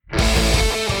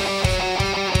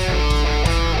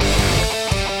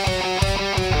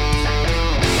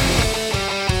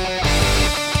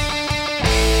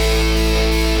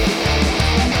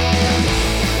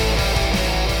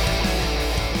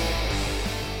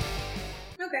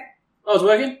Oh, it's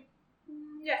working?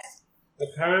 Yes.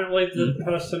 Apparently the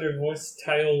person who voiced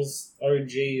Tails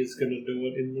OG is going to do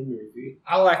it in the movie.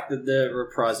 I like that they're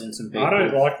reprising some people. I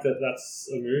don't like that that's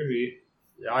a movie.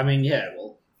 I mean, yeah,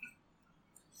 well...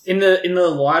 In the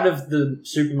light of the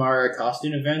Super Mario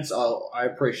casting events, I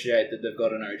appreciate that they've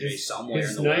got an OG somewhere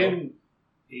His in the world. name,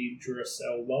 Idris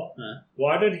Elba. Huh.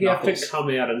 Why did he have Knuckles. to come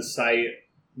out and say,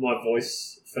 my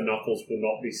voice for Knuckles will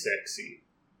not be sexy?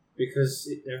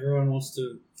 Because everyone wants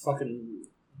to fucking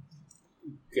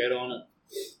get on it.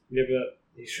 Yeah, but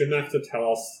he shouldn't have to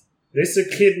tell us, this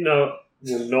echidna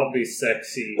will not be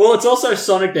sexy. Well, it's also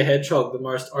Sonic the Hedgehog, the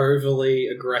most overly,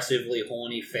 aggressively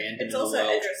horny fandom It's in the also world.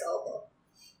 Idris Elba.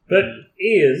 But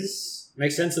is...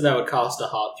 Makes sense that they would cast a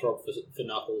heartthrob for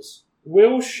Knuckles.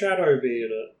 Will Shadow be in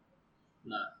it?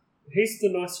 No. He's the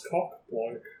nice cock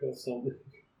bloke or something.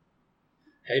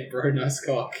 Hey bro, nice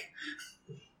cock.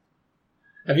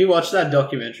 Have you watched that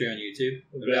documentary on YouTube?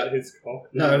 About his cock?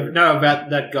 No, about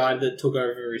that guy that took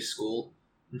over his school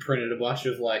and printed a bunch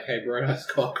of like, hey bro, nice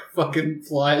cock fucking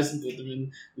flyers and put them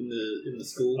in the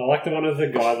school. I like the one of the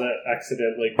guy that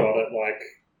accidentally got it, like,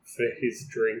 for his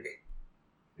drink.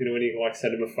 You know, when you, like,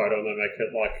 send him a photo and they make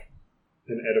it, like,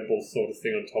 an edible sort of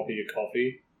thing on top of your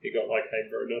coffee. He got, like, hey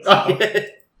bro, nice Oh, cock. yeah.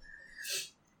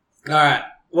 Alright.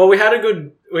 Well, we had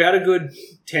a good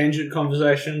tangent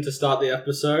conversation to start the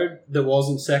episode that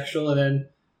wasn't sexual, and then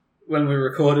when we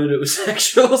recorded it was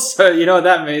sexual, so you know what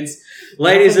that means.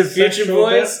 Ladies and Nothing future sexual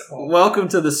boys, about cock. welcome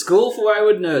to the School for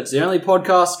Wayward Nerds, the only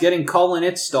podcast getting colon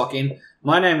its stock in.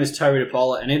 My name is Toby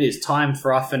DePola, and it is time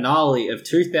for our finale of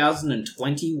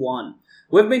 2021.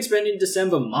 We've been spending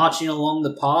December marching along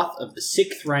the path of the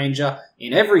 6th Ranger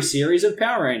in every series of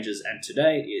Power Rangers, and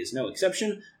today is no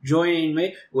exception. Joining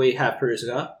me, we have Producer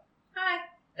Guy, Hi.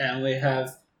 and we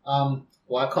have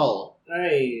White Collar.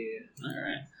 Hey.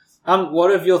 Alright.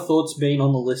 What have your thoughts been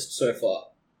on the list so far?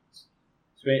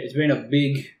 It's been a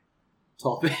big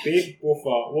topic. Big woofer.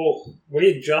 Well,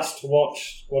 we just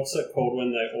watched, what's it called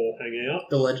when they all hang out?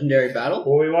 The Legendary Battle?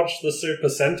 Well, we watched the Super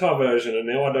Sentai version, and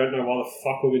now I don't know why the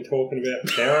fuck we've been talking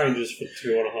about Power Rangers for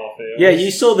 2.5 hours. Yeah, you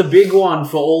saw the big one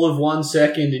for all of 1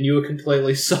 second, and you were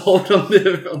completely sold on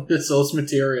the source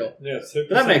material. Yeah,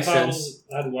 Super That makes Sentai sense.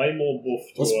 had way more boof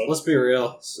to it. Let's be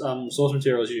real. Source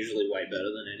material is usually way better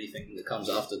than anything that comes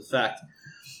after the fact.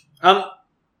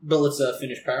 But let's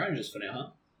finish Power Rangers for now, huh?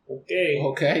 Okay.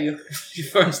 Okay, your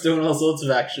phone's doing all sorts of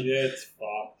action. Yeah, it's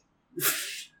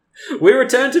fucked. We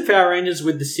return to Power Rangers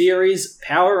with the series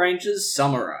Power Rangers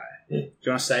Samurai. Do you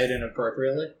want to say it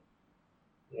inappropriately?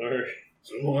 No.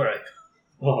 Samurai.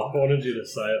 Oh, I wanted you to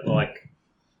say it like,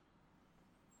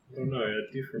 I don't know,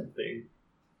 a different thing.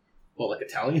 What, like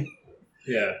Italian?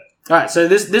 Yeah. Alright, so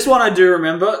this one I do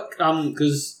remember,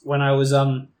 because when I was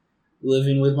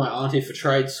living with my auntie for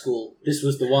trade school, this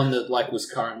was the one that like was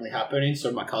currently happening,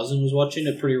 so my cousin was watching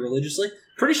it pretty religiously.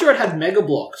 Pretty sure it had Mega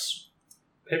Blocks.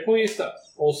 People used to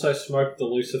also smoke the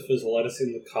Lucifer's lettuce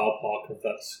in the car park of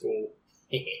that school.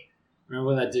 Remember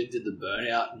when that dude did the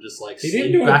burnout and just like He slid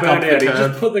didn't do a back up the burnout, he curb?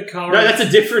 just put the car No, in. that's a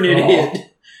different Oh.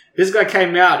 idiot. This guy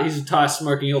came out, he's a tire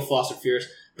smoking, all fast and furious,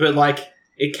 but like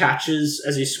it catches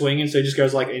as he's swinging, so he just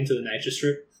goes like into the nature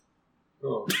strip.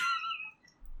 Oh.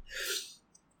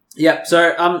 Yeah, so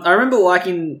I remember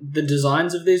liking the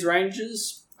designs of these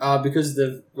Rangers because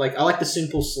I like the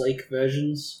simple, sleek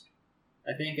versions.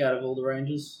 I think out of all the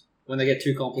Rangers, when they get too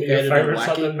Your complicated and favourite's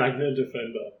like wacky. the Magna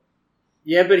Defender.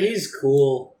 Yeah, but he's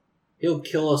cool. He'll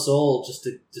kill us all just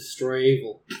to destroy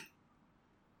evil.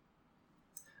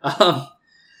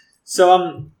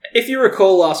 If you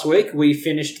recall last week, we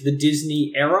finished the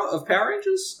Disney era of Power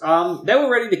Rangers. They were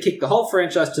ready to kick the whole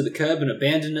franchise to the curb and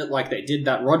abandon it like they did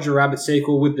that Roger Rabbit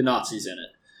sequel with the Nazis in it.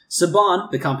 Saban,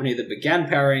 the company that began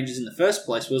Power Rangers in the first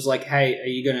place, was like, hey, are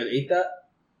you going to eat that?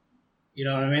 You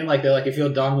know what I mean? Like, they're like, if you're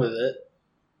done with it,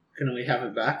 can we have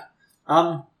it back?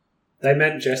 They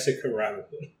meant Jessica Rabbit.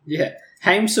 Yeah.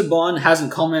 Haim Saban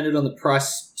hasn't commented on the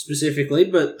price specifically,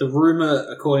 but the rumour,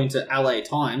 according to LA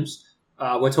Times,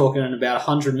 we're talking about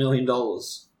 $100 million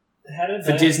How did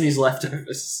for Disney's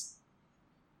leftovers.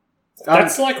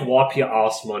 That's like wipe your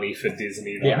ass money for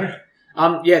Disney, though.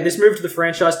 Yeah. This moved the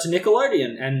franchise to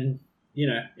Nickelodeon, and, you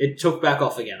know, it took back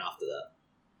off again after that.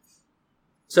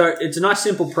 So it's a nice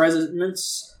simple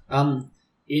presence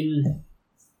in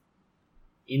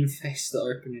face the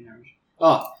opening narration.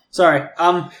 Oh, sorry.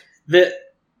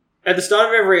 At the start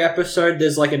of every episode,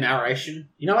 there's like a narration.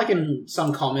 You know, like in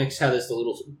some comics, how there's the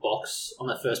little box on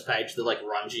the first page that like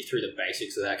runs you through the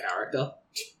basics of that character.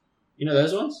 You know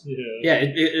those ones? Yeah. Yeah,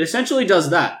 it essentially does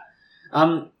that.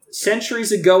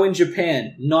 Centuries ago in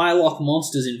Japan, Nihilok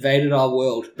monsters invaded our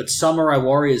world, but samurai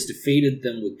warriors defeated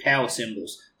them with power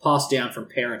symbols, passed down from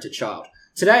parent to child.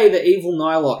 Today, the evil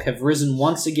Nihilok have risen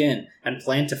once again and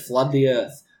plan to flood the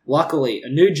earth. Luckily, a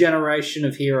new generation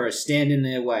of heroes stand in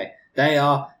their way. They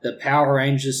are the Power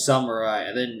Rangers Samurai.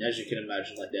 And then, as you can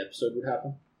imagine, like, the episode would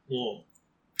happen. Yeah.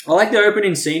 I like the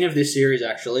opening scene of this series,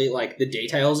 actually, like, the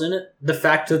details in it. The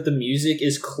fact that the music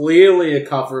is clearly a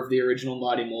cover of the original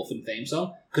Mighty Morphin theme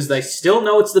song, because they still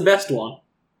know it's the best one.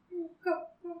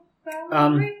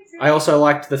 I also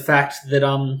liked the fact that,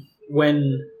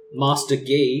 when Master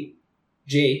G,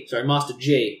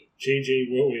 G.G.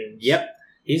 Williams. yep,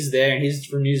 he's there, and he's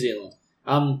from New Zealand.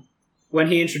 When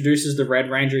he introduces the Red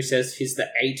Ranger, he says he's the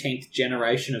 18th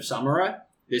generation of samurai,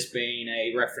 this being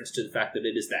a reference to the fact that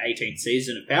it is the 18th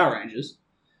season of Power Rangers.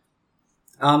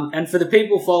 And for the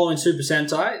people following Super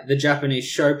Sentai, the Japanese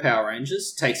show Power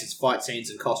Rangers takes its fight scenes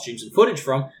and costumes and footage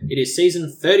from, it is season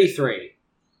 33.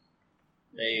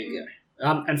 There you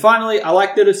go. And finally, I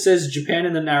like that it says Japan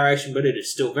in the narration, but it is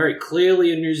still very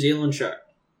clearly a New Zealand show.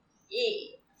 Yeah.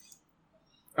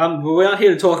 But we're not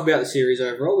here to talk about the series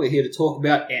overall. We're here to talk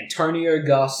about Antonio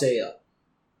Garcia.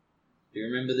 Do you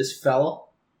remember this fella?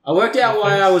 I worked out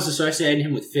why I was associating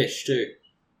him with Fish, too,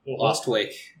 last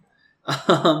week.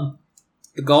 The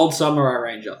Gold Samurai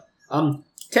Ranger.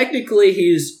 Technically,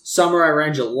 he's Samurai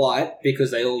Ranger Light,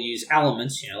 because they all use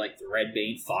elements, like the red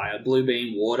being fire, blue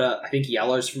being water, I think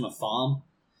yellow's from a farm.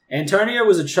 Antonio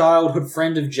was a childhood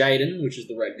friend of Jaden, which is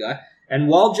the red guy, and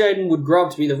while Jaden would grow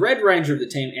up to be the Red Ranger of the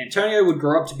team, Antonio would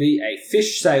grow up to be a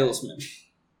fish salesman.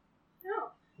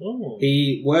 Oh.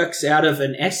 He works out of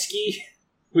an esky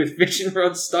with fishing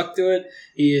rods stuck to it.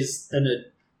 He is a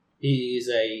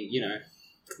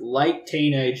late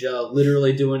teenager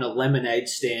literally doing a lemonade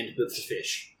stand but for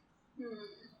fish.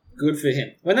 Good for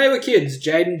him. When they were kids,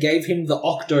 Jaden gave him the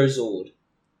Octozord.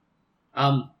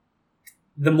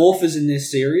 The morphers in this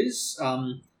series,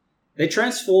 they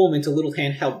transform into little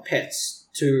handheld pets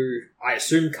to, I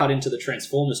assume, cut into the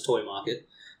Transformers toy market.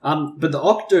 But the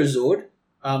Octozord,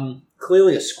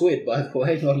 clearly a squid, by the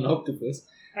way, not an octopus.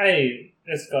 Hey,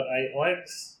 it's got 8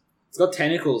 legs. It's got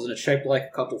tentacles and it's shaped like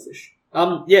a cuttlefish.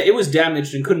 It was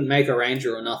damaged and couldn't make a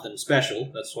ranger or nothing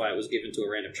special. That's why it was given to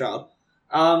a random child.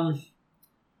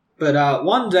 But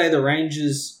one day the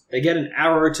rangers, they get an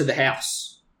arrow to the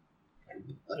house.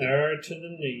 Arrow to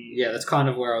the knee. Yeah, that's kind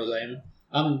of where I was aiming.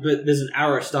 But there's an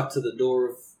arrow stuck to the door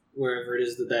of wherever it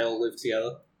is that they all live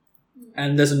together.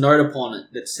 And there's a note upon it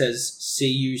that says,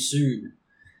 "See you soon."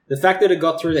 The fact that it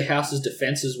got through the house's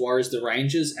defenses worries the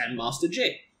Rangers and Master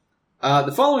G.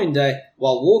 The following day,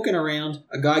 while walking around,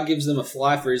 a guy gives them a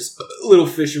fly for his little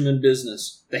fisherman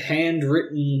business. The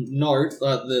handwritten note,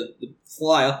 the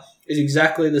flyer, is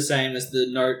exactly the same as the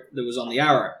note that was on the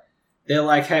arrow. They're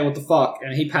like, "Hey, what the fuck?"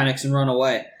 And he panics and run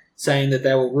away, saying that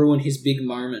they will ruin his big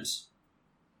moment.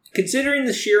 Considering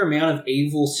the sheer amount of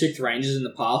evil Sith Rangers in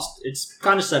the past, it's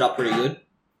kind of set up pretty good,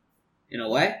 in a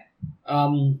way.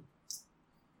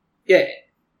 Yeah.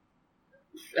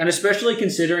 And especially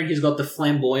considering he's got the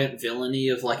flamboyant villainy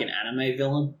of, like, an anime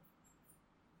villain.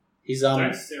 He's,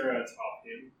 Don't stereotype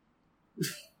him.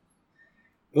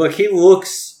 Look, he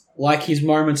looks like he's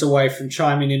moments away from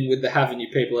chiming in with the "Haven't you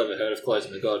people ever heard of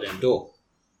closing the goddamn door?"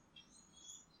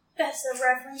 That's a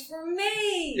reference from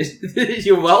me!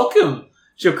 You're welcome.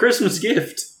 It's your Christmas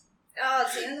gift. Oh,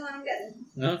 it's the only one I'm getting.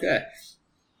 Okay.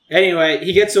 Anyway,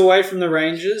 he gets away from the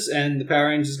Rangers, and the Power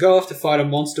Rangers go off to fight a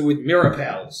monster with mirror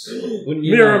powers. Wouldn't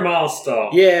you Mirror know? Master.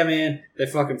 Yeah, man. They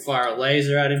fucking fire a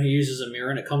laser at him, he uses a mirror,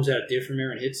 and it comes out a different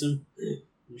mirror and hits him. And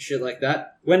shit like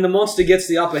that. When the monster gets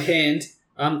the upper hand,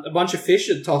 a bunch of fish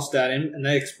are tossed at him, and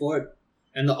they explode.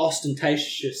 And the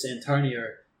ostentatious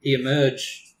Antonio, he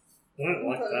emerged. I don't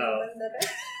like that.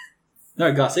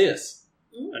 No, Garcias.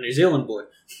 A New Zealand boy.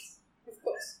 Of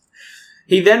course.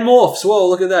 He then morphs. Whoa,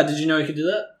 look at that. Did you know he could do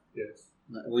that? Yes.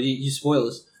 No, well, you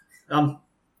spoilers.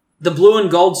 The blue and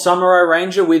gold Samurai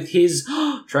Ranger with his...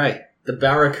 Trey, the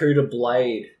Barracuda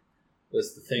blade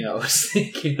was the thing I was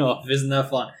thinking of. Isn't that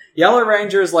fun? Yellow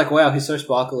Ranger is like, wow, he's so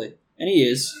sparkly. And he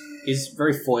is. He's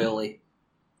very foily.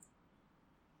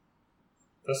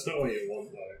 That's not what you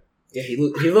want, though. Yeah, he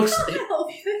looks...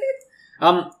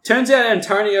 Turns out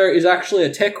Antonio is actually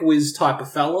a tech whiz type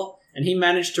of fella, and he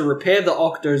managed to repair the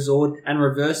Octozord and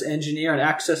reverse engineer an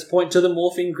access point to the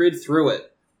morphing grid through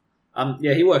it.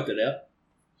 He worked it out.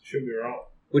 Should be right.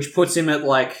 Which puts him at,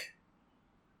 like,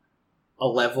 a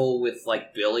level with,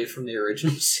 like, Billy from the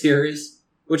original series.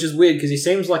 Which is weird, because he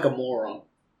seems like a moron.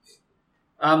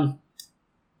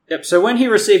 Yep, so when he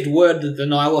received word that the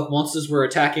Nihilok monsters were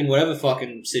attacking whatever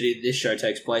fucking city this show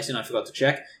takes place in, I forgot to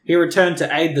check, he returned to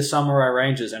aid the Samurai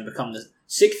Rangers and become the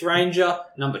 6th Ranger,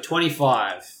 number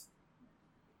 25.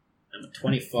 Number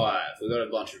 25. We got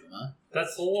a bunch of them, huh?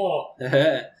 That's a lot.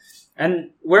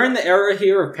 And we're in the era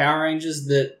here of Power Rangers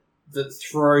that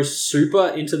throws Super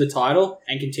into the title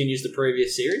and continues the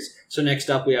previous series. So next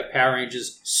up we have Power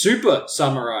Rangers Super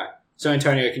Samurai. So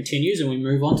Antonio continues and we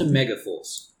move on to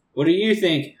Megaforce. What do you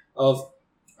think of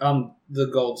the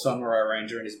Gold Samurai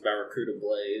Ranger and his Barracuda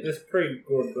blade? It's pretty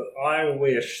good, but I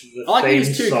wish the I like theme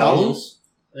these two song colours.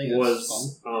 I think that's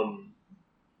was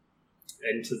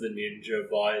Enter the Ninja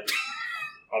by,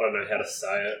 I don't know how to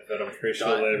say it, but I'm pretty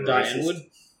sure they're Diane racist. Wood.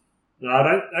 No, I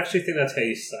don't actually think that's how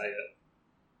you say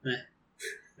it.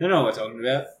 You know what we're talking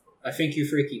about. I think you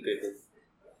freaky people.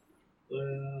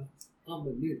 I'm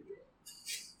a ninja.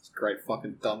 It's great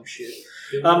fucking dumb shit.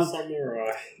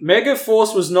 Samurai.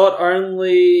 Megaforce was not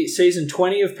only season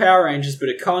 20 of Power Rangers, but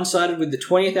it coincided with the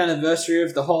 20th anniversary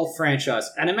of the whole franchise.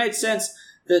 And it made sense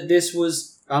that this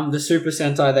was the Super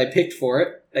Sentai they picked for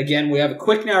it. Again, we have a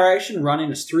quick narration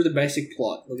running us through the basic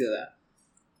plot. Look at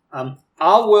that.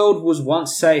 Our world was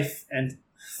once safe and...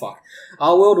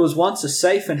 Our world was once a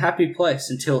safe and happy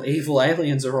place until evil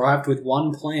aliens arrived with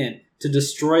one plan, to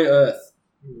destroy Earth.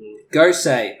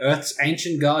 Gosei, Earth's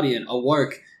ancient guardian,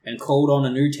 awoke and called on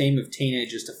a new team of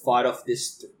teenagers to fight off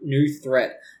this new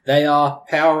threat. They are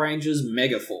Power Rangers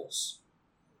Megaforce.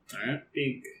 Alright?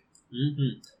 Big.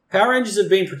 Mm-hmm. Power Rangers have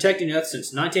been protecting Earth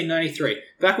since 1993.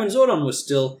 Back when Zordon was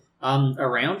still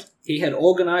around, he had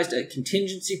organised a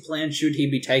contingency plan should he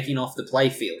be taken off the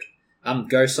playfield.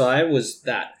 Gosei was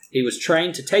that. He was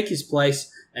trained to take his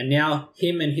place, and now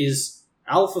him and his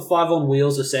Alpha 5 on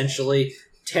wheels, essentially,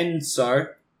 Tensou,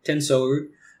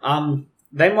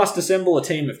 they must assemble a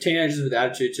team of teenagers with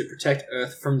attitude to protect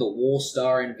Earth from the War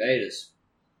Star invaders.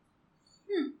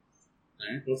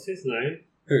 Right? What's his name?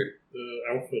 Who? The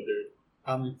Alpha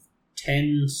dude.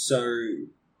 Tensou.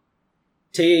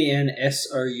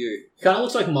 Tensou. Kind of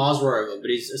looks like Mars Rover, but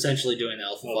he's essentially doing the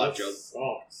Alpha 5 job.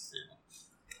 Sucks.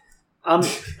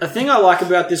 A thing I like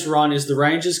about this run is the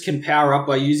Rangers can power up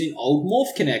by using old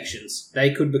morph connections.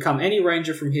 They could become any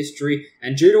Ranger from history,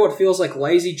 and due to what feels like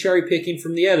lazy cherry picking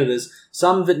from the editors,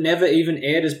 some that never even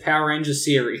aired as Power Rangers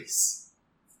series.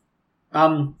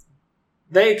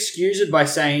 They excuse it by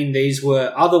saying these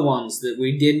were other ones that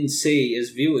we didn't see as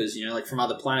viewers, like from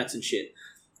other planets and shit.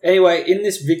 Anyway, in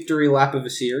this victory lap of a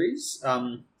series,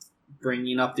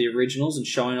 bringing up the originals and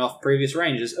showing off previous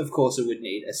Rangers, of course it would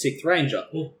need a 6th Ranger.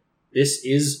 This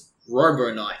is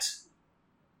Robo Knight.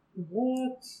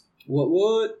 What?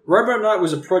 Robo Knight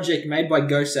was a project made by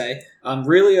Gosei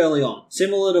really early on,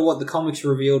 similar to what the comics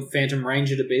revealed Phantom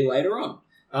Ranger to be later on.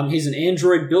 He's an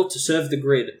android built to serve the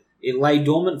grid. It lay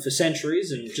dormant for centuries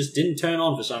and just didn't turn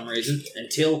on for some reason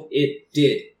until it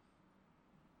did.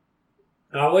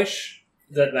 I wish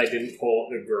that they didn't call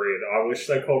it the grid. I wish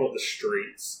they called it the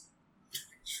streets.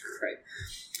 Great.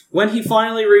 When he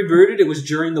finally rebooted, it was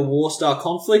during the War Star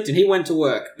conflict, and he went to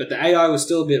work, but the AI was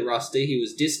still a bit rusty. He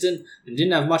was distant and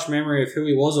didn't have much memory of who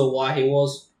he was or why he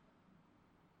was.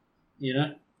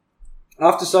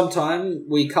 After some time,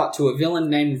 we cut to a villain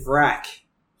named Vrak.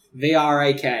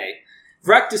 V-R-A-K.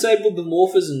 Vrak disabled the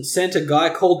morphers and sent a guy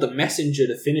called the Messenger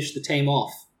to finish the team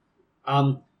off.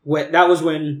 That was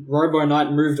when Robo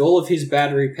Knight moved all of his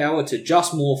battery power to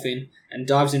just morphing and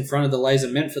dives in front of the laser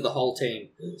meant for the whole team.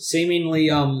 Seemingly,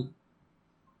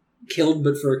 killed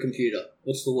but for a computer.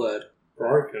 What's the word?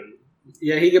 Broken.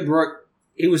 Yeah, he got broke.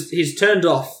 He's turned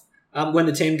off. When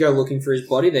the team go looking for his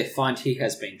body, they find he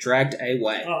has been dragged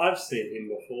away. Oh, I've seen him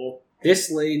before. This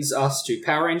leads us to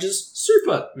Power Rangers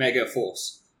Super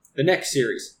Megaforce, the next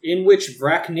series, in which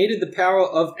Vrak needed the power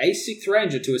of a 6th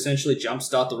Ranger to essentially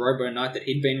jumpstart the Robo Knight that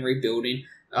he'd been rebuilding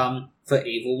for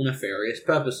evil, nefarious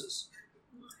purposes.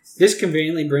 This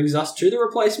conveniently brings us to the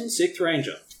replacement 6th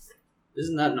Ranger.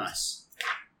 Isn't that nice?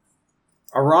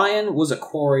 Orion was a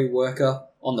quarry worker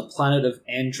on the planet of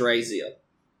Andrazia.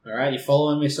 Alright, you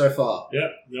following me so far?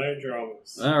 Yep, no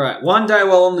dramas. Alright, one day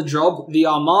while on the job, the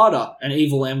Armada, an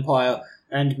evil empire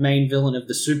and main villain of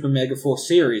the Super Megaforce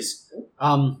series,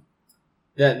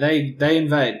 they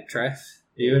invade, Treff.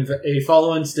 Are you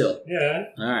following still? Yeah,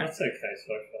 Alright. that's okay so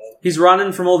far. He's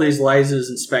running from all these lasers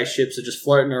and spaceships are just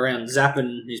floating around,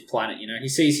 zapping his planet, He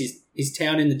sees his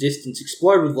town in the distance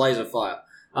explode with laser fire.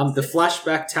 The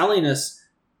flashback telling us,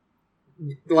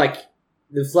 the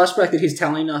flashback that he's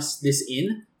telling us this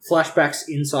flashbacks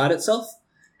inside itself.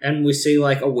 And we see,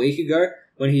 a week ago,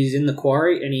 when he's in the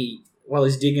quarry and while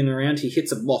he's digging around, he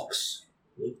hits a box.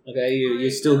 Okay, you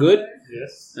still good?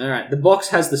 Yes. Alright, the box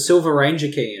has the Silver Ranger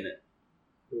key in it.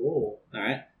 Ooh.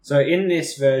 Alright, so in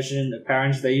this version of Power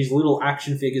Rangers, they use little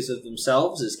action figures of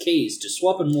themselves as keys to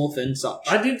swap and morph and such.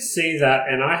 I did see that,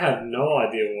 and I had no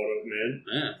idea what it meant.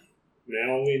 Yeah.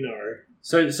 Now we know.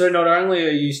 So not only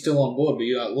are you still on board, but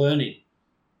you are learning.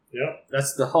 Yep.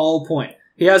 That's the whole point.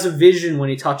 He has a vision when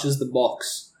he touches the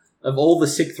box of all the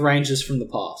 6th Rangers from the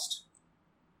past.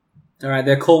 Alright,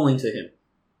 they're calling to him.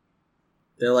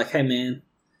 They're like, hey man.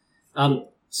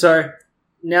 So,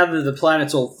 now that the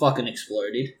planet's all fucking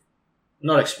exploded,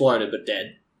 not exploded, but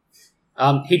dead,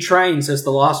 he trains as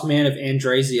the last man of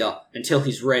Andrasia until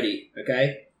he's ready,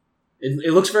 okay?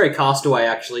 It looks very Castaway,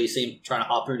 actually. You see him trying to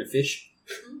harpoon a fish.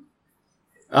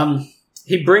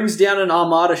 He brings down an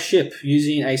Armada ship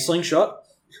using a slingshot,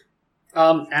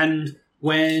 and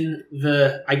when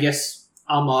the, I guess,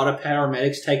 Armada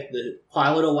paramedics take the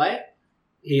pilot away,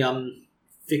 he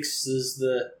fixes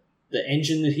the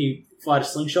engine that he fired a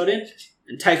slingshot in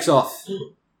and takes off.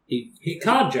 He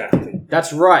carjacked him.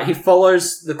 That's right. He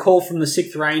follows the call from the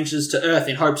 6th Rangers to Earth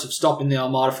in hopes of stopping the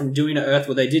Armada from doing to Earth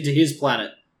what they did to his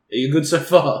planet. Are you good so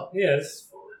far? Yes.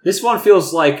 This one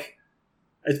feels like...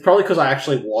 It's probably because I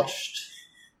actually watched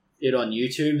it on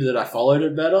YouTube that I followed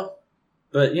it better.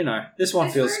 But, you know, this one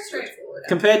It's feels... very straightforward.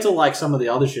 Compared to, like, some of the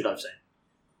other shit I've seen.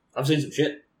 I've seen some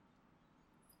shit.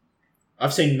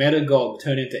 I've seen Metagog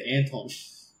turn into Anton.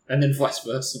 And then vice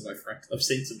versa, my friend. I've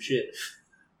seen some shit.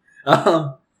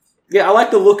 Yeah, I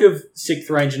like the look of 6th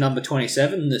Ranger number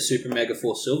 27, the Super Mega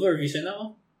Force Silver. Have you seen that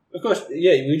one? Of course,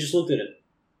 yeah, we just looked at it.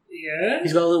 Yeah?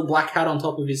 He's got a little black hat on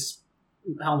top of his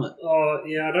helmet. Oh,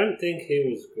 yeah, I don't think he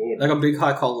was good. They got big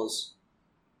high collars.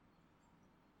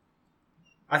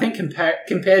 I think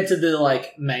compared to the,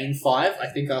 like, main 5, I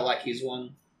think I like his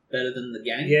one better than the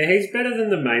gang. Yeah, he's better than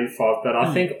the main 5, but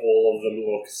I think all of them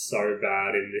look so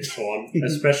bad in this one.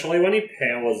 Especially when he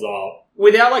powers up.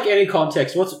 Without, like, any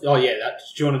context, what's... Oh, yeah, that...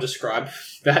 Do you want to describe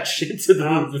that shit to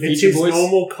the It's Future his Boys?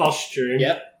 normal costume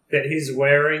Yep. that he's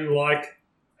wearing, like,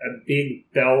 a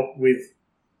big belt with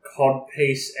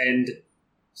codpiece and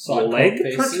Side leg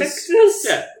codpieces. protectors.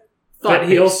 Yeah. But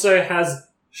he Thigh also has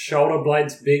shoulder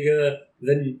blades bigger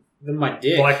than, than my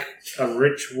dick. like, a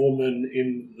rich woman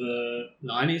in the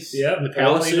 90s? yeah, In the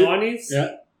power early suit? 90s.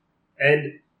 Yeah.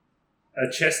 And a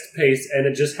chest piece, and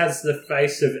it just has the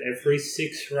face of every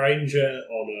 6th Ranger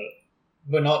on it.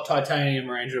 But not Titanium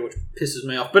Ranger, which pisses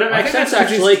me off. But it I makes think sense,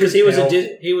 that's actually, because he was just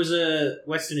he was a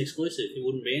Western exclusive. He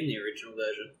wouldn't be in the original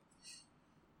version.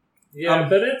 Yeah,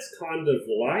 but it's kind of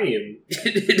lame.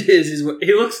 It is.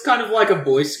 He looks kind of like a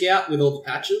Boy Scout with all the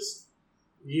patches.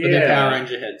 Yeah. But they're Power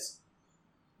Ranger heads.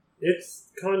 It's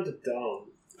kind of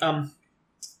dumb.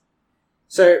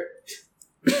 So,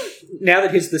 now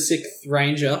that he's the 6th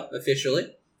Ranger,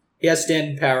 officially, he has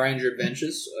standard Power Ranger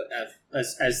adventures,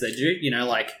 as they do. You know,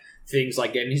 like, things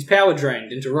like getting his power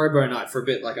drained into Robo Knight for a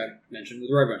bit, like I mentioned with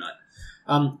Robo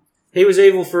Knight. He was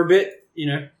evil for a bit, you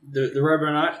know, the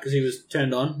Robo Knight, because he was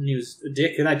turned on, and he was a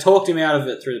dick, and they talked him out of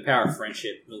it through the power of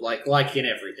friendship. Like in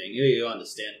everything. You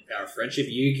understand the power of friendship.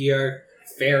 Yu-Gi-Oh!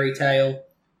 Fairy Tale.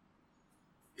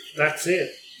 That's it.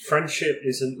 Friendship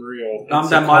isn't real.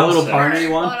 That My Little Pony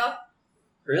one. Well,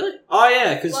 Really? Oh,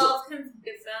 yeah, because... love can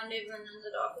be found even in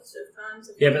the darkest of times.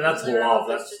 If Yeah, you but that's really love, want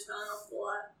that's- to turn off the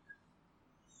light.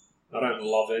 I don't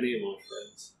love any of my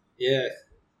friends. Yeah.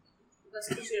 That's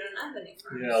because you don't have any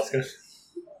friends. Yeah, I was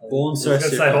going Born so to say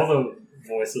simple. all the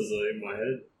voices are in my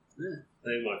head. Yeah.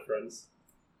 They're my friends.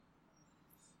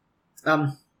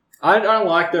 I don't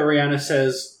like that Rihanna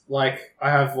says, like, I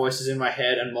have voices in my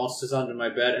head and monsters under my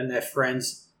bed and they're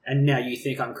friends, and now you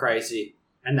think I'm crazy,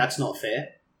 and that's not fair.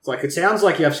 It's like, it sounds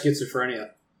like you have schizophrenia.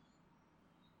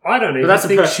 I don't even that's a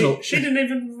think personal- she didn't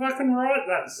even fucking write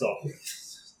that song.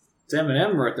 It's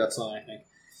Eminem wrote that song, I think.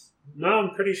 No,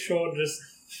 I'm pretty sure just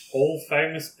all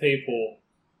famous people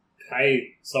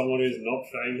pay someone who's not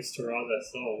famous to write that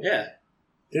song. Yeah.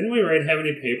 Didn't we read how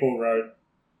many people wrote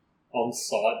On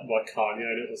Sight by Kanye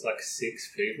and it was like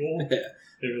 6 people? Yeah.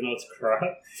 Even though it's crap.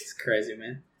 It's crazy,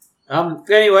 man.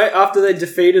 Anyway, after they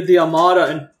defeated the Armada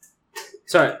and...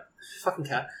 Sorry. Fucking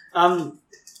cat.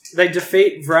 They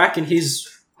defeat Vrak and his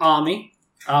army.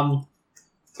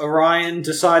 Orion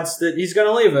decides that he's going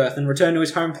to leave Earth and return to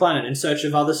his home planet in search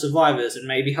of other survivors and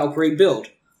maybe help rebuild.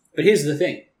 But here's the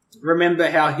thing. Remember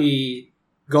how he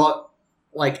got,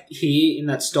 like, here in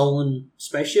that stolen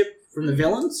spaceship from the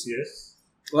villains? Yes.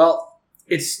 Well,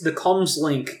 it's the comms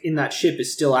link in that ship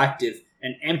is still active,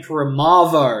 and Emperor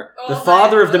Marvo, the Oh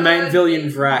father my of the main God. villain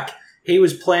Vrak, he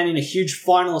was planning a huge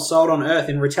final assault on Earth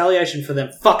in retaliation for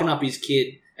them fucking up his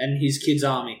kid and his kid's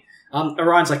army.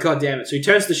 Orion's like, God damn it. So he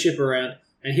turns the ship around,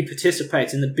 and he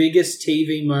participates in the biggest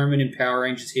TV moment in Power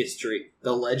Rangers history,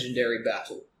 the legendary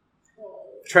battle. Oh.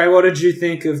 Trey, what did you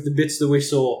think of the bits that we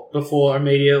saw before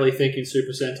immediately thinking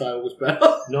Super Sentai was better?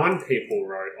 9 people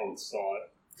wrote on site.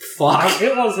 Fuck.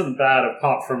 It wasn't bad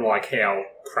apart from like how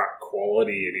crap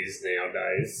quality it is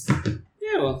nowadays.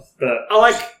 Yeah, well, But I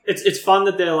like it's fun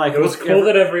that they're like. it was cool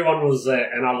that everyone was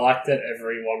there, and I liked that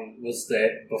everyone was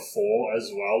there before as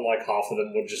well. Like half of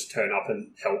them would just turn up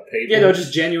and help people. Yeah, they were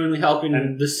just genuinely helping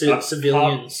And the civilians.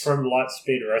 Apart from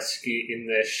Lightspeed Rescue in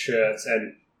their shirts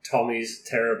and Tommy's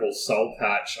terrible soul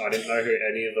patch, I didn't know who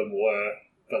any of them were.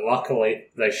 But luckily,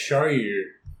 they show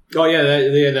you. Oh yeah,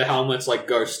 the helmets like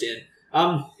ghost in.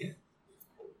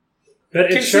 But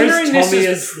it shows Considering this Tommy is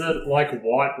as the like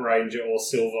white ranger or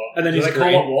silver. And then Do he's they call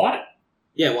green. it white?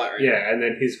 Yeah, white Ranger. Yeah, and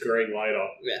then he's green later.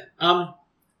 Yeah.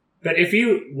 But if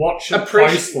you watch it Appreci-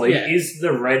 closely, yeah. is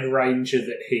the Red Ranger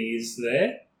that he is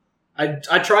there?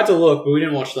 I tried to look, but we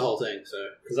didn't watch the whole thing. So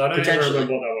Because I don't even Potentially.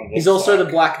 remember what that one was. he's also like.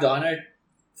 the Black Dino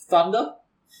Thunder,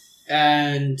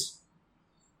 and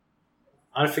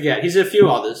I forget. He's a few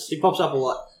others. He pops up a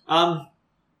lot.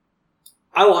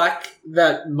 I like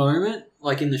that moment,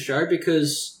 like in the show,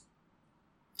 because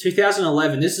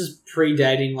 2011. This is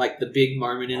predating like the big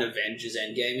moment in Avengers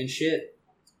Endgame and shit.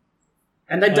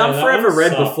 And they've done that Forever one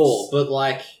Red sucks. before, but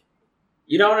like,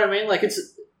 you know what I mean? Like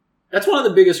that's one of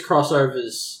the biggest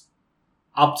crossovers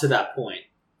up to that point.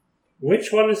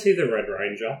 Which one is he, the Red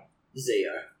Ranger?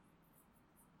 Zeo.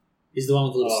 He's the one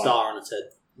with the little Oh. star on its head.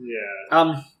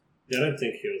 Yeah. Yeah, I don't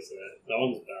think he was there. That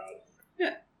one's bad.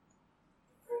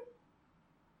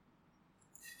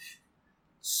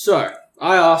 So,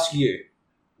 I ask you,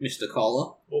 Mr.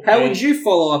 Collar, how would you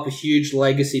follow up a huge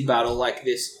legacy battle like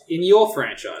this in your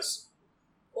franchise?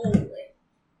 Holy.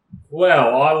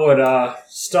 Well, I would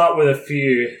start with a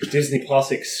few Disney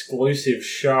Plus exclusive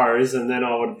shows, and then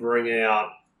I would bring out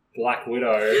Black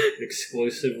Widow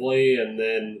exclusively, and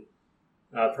then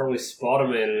probably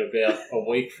Spider-Man in about a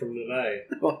week from today.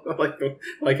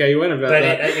 like how you went about But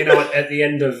that. at the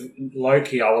end of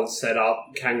Loki, I would set up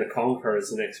Kang the Conqueror as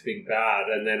the next big bad,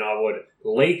 and then I would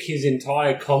leak his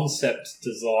entire concept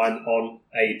design on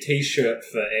a T-shirt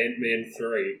for Ant-Man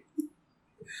 3.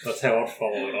 That's how I'd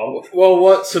follow it up. Well,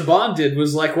 what Saban did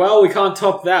was like, well, we can't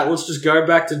top that. Let's just go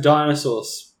back to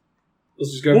dinosaurs.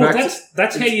 Let's just go Well, back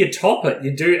that's how you top it.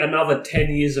 You do another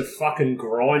 10 years of fucking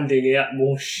grinding out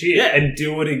more shit Yeah. and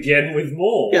do it again with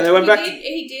more. Yeah, they went back.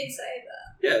 He did say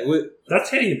that. Yeah, That's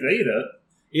how you beat it.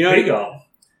 you know, Bigger.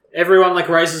 everyone like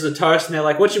raises a toast and they're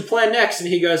like, "What's your plan next?" And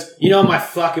he goes, "You know what my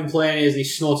fucking plan is." And he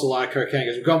snorts a lot of cocaine. He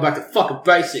goes, "We're going back to fucking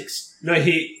basics." No,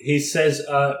 he says,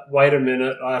 wait a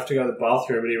minute, I have to go to the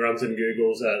bathroom, and he runs and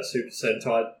Googles Super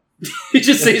Sentai. He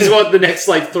just sees what the next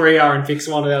like 3 are and picks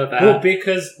one out of that. Well,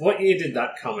 because what year did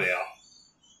that come out?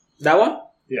 That one?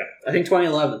 Yeah. I think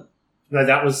 2011. No,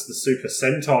 that was the Super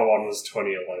Sentai one was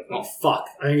 2011. Oh fuck!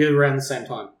 I think it was around the same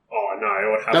time. Oh, no,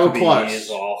 it would They have were to be close.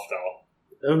 years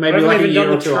after. Or maybe We like a haven't even year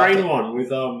done or the two train after. one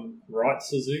with Wright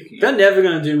Suzuki. They're never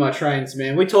going to do my trains,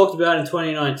 man. We talked about it in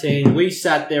 2019. We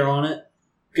sat there on it.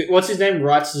 What's his name?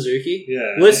 Wright Suzuki?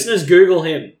 Yeah. Listeners, Google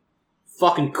him.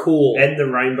 Fucking cool. And the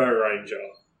Rainbow Ranger.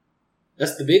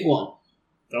 That's the big one.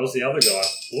 That was the other guy.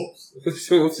 Whoops.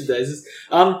 Whoopsie daisies.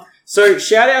 So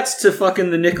shout outs to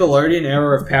fucking the Nickelodeon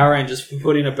era of Power Rangers for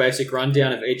putting a basic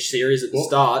rundown of each series at the Well,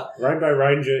 start. Rainbow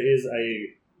Ranger is a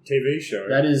TV show.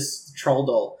 That is Troll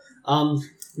Doll.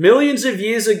 Millions of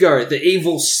years ago, the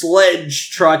evil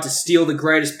Sledge tried to steal the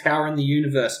greatest power in the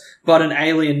universe, but an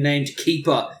alien named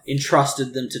Keeper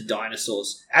entrusted them to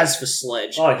dinosaurs. As for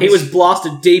Sledge, Oh, he was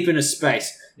blasted deep into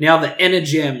space. Now the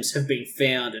Energems have been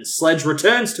found, and Sledge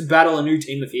returns to battle a new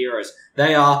team of heroes.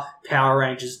 They are Power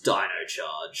Rangers Dino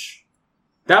Charge.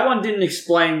 That one didn't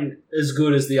explain as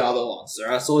good as the other ones,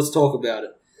 alright? So let's talk about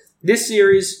it. This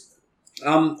series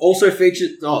also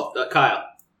featured... Kyle.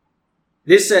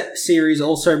 This series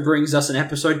also brings us an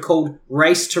episode called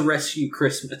Race to Rescue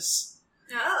Christmas.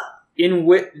 Ah, In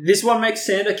which this one makes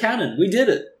Santa canon. We did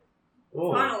it.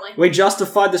 Oh. finally. We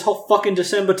justified this whole fucking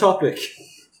December topic.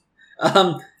 I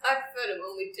preferred it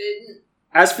when we didn't.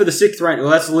 As for the Sixth Ranger,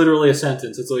 well, that's literally a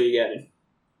sentence. That's all you're getting.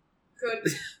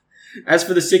 Good. As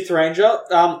for the Sixth Ranger,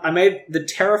 I made the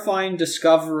terrifying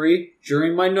discovery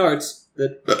during my notes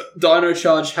that Dino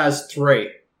Charge has 3.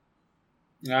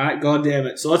 Alright, god damn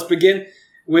it. So let's begin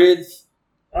with...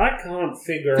 I can't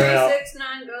figure out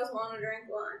 369 girls want to drink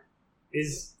wine.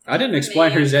 is I didn't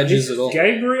explain whose edges at all.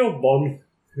 Gabriel Bond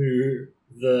who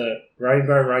the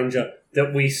Rainbow Ranger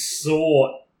that we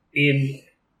saw in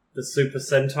the Super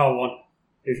Sentai one.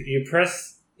 If you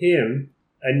press him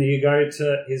and you go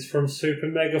to he's from Super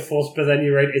Mega Force, but then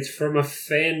you read it's from a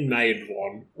fan made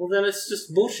one. Well, then it's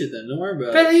just bullshit. Then don't worry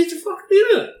about But it. he's fucking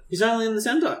in it. He's only in the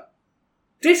Sentai.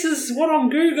 This is what I'm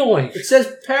googling. It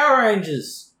says Power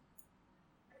Rangers.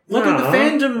 Look at the Nah.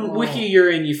 fandom Oh. wiki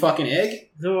you're in, you fucking egg.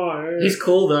 No, He's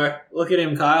cool though. Look at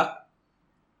him, Kyle.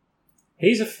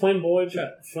 he's a flamboyant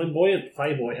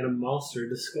playboy and a master of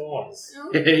disguise. Oh.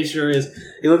 Yeah, he sure is.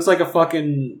 He looks like a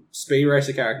fucking Speed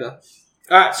Racer character.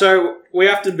 Alright, so we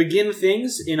have to begin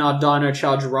things in our Dino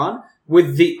Charge run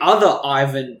with the other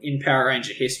Ivan in Power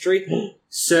Ranger history,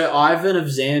 Sir Ivan of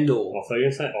Xandor. I thought you were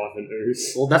going to say Ivan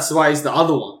Ooze. Well, that's why he's the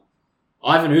other one.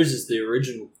 Ivan Ooze is the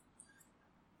original.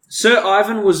 Sir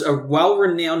Ivan was a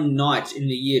well-renowned knight in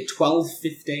the year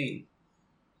 1215.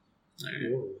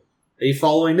 Are you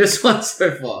following this one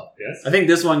so far? Yes. I think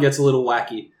this one gets a little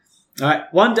wacky. Alright,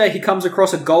 one day he comes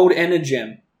across a gold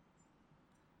energem.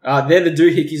 They're the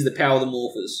doohickeys that power the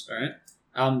morphers,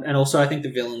 alright? And also I think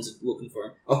the villains are looking for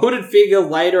him. A hooded figure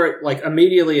later,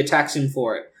 immediately attacks him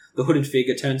for it. The hooded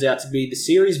figure turns out to be the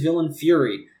series villain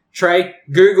Fury. Trey,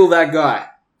 Google that guy.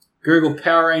 Google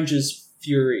Power Rangers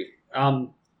Fury.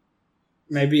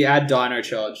 Maybe add Dino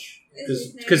Charge.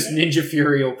 Because Ninja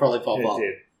Fury will probably pop up.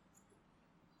 did.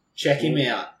 Check him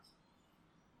out.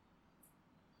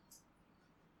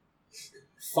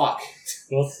 Fuck.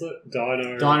 What's it?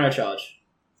 Dino Charge.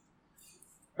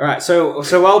 Alright, so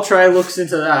while Trey looks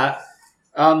into that,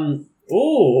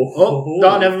 Oh,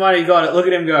 no, never mind, he got it. Look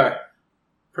at him go.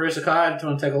 Producer Kai, do you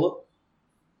want to take a look?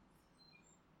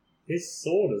 His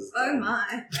sword is. Oh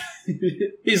my.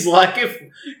 He's like if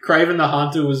Kraven the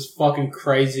Hunter was fucking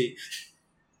crazy.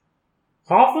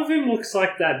 Half of him looks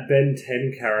like that Ben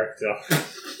 10 character.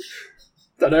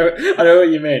 I know what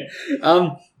you mean.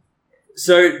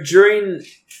 So during,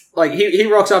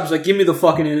 he rocks up, he's like, give me the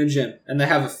fucking energem. And they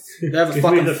have a Give me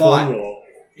fucking the fight. formula.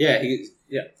 Yeah,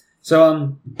 yeah.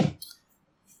 So,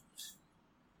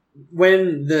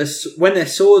 when their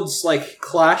swords,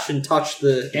 clash and touch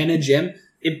the energem,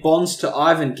 it bonds to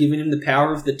Ivan, giving him the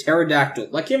power of the pterodactyl,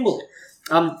 like Kimberly.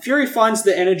 Fury finds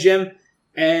the energem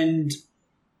and...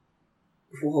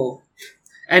 Whoa.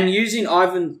 And using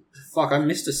Ivan... Fuck, I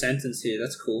missed a sentence here,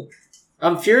 that's cool.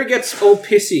 Fury gets all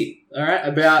pissy, alright,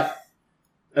 about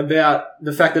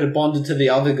the fact that it bonded to the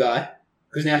other guy,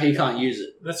 because now he can't use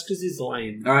it. That's because he's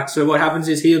lame. Alright, so what happens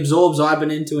is he absorbs Ivan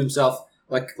into himself,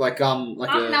 like Nom,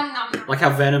 nom, nom. how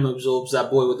Venom absorbs that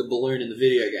boy with the balloon in the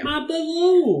video game. My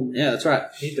balloon! Yeah, that's right.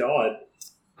 He died.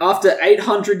 After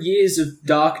 800 years of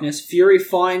darkness, Fury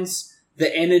finds the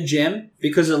energem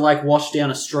because it washed down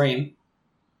a stream.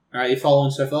 Alright, you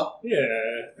following so far? Yeah,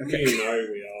 Okay. you know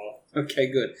we are.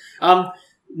 Okay, good. Now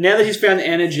that he's found the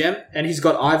energem and he's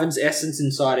got Ivan's essence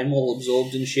inside him, all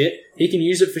absorbed and shit, he can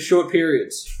use it for short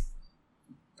periods.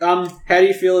 How do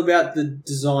you feel about the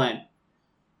design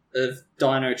of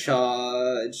Dino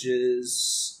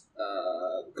Charge's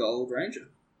Gold Ranger?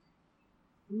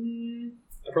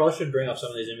 I probably should bring up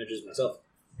some of these images myself.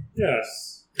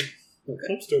 Yes.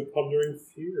 Okay. I'm still pondering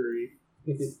Fury.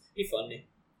 Be funny.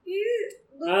 You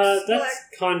looks That's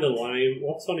kind of lame.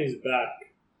 What's on his back?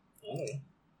 I don't know.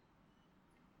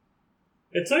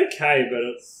 It's okay, but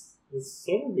it's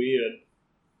sort of weird.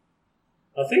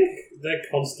 I think they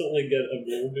constantly get a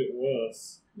little bit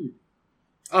worse.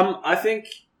 I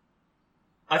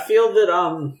feel that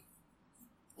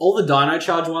all the Dino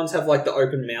Charge ones have the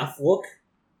open mouth look,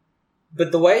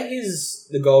 but the way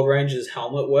the Gold Ranger's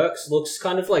helmet works looks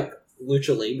kind of like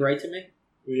Lucha Libre to me.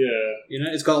 Yeah. You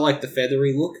know, it's got the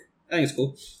feathery look. I think it's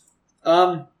cool.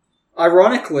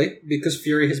 Ironically, because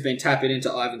Fury has been tapping into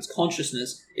Ivan's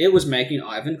consciousness, it was making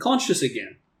Ivan conscious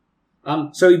again.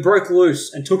 So he broke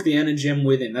loose and took the energem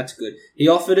with him. That's good. He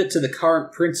offered it to the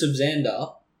current Prince of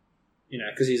Xandar,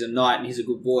 because he's a knight and he's a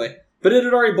good boy. But it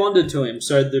had already bonded to him,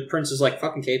 so the prince is like,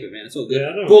 fucking keep it, man. It's all good.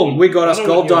 Yeah, Boom, we got I us don't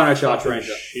Gold want your Dino Charge fucking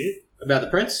Ranger. Shit. About the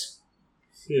prince?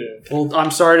 Yeah. Well,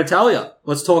 I'm sorry to tell you.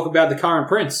 Let's talk about the current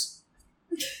prince.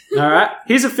 Alright?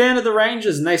 He's a fan of the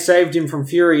Rangers, and they saved him from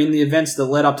Fury in the events that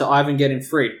led up to Ivan getting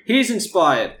freed. He's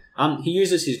inspired. He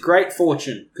uses his great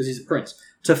fortune, because he's a prince,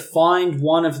 to find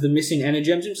one of the missing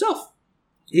energems himself.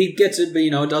 He gets it, but,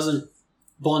 it doesn't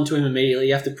bond to him immediately.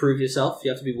 You have to prove yourself. You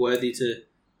have to be worthy to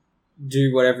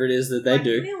do whatever it is that they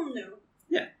do.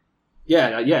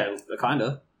 Yeah, kind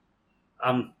of.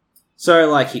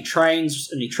 So, he trains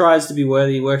and he tries to be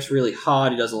worthy. He works really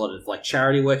hard. He does a lot of,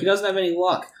 charity work. He doesn't have any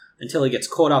luck until he gets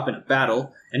caught up in a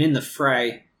battle, and in the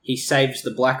fray, he saves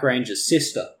the Black Ranger's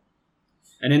sister.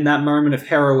 And in that moment of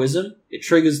heroism, it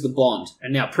triggers the bond,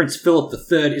 and now Prince Philip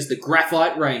III is the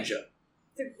Graphite Ranger.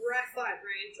 The Graphite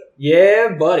Ranger.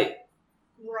 Yeah, buddy.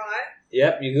 Right.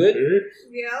 Yep, you good?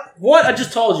 Yeah. What? I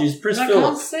just told you, it's Prince I Philip.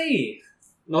 can't see.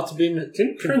 Not to be...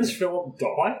 Didn't Prince Philip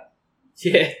die?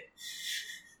 Yeah.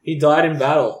 He died in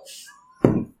battle.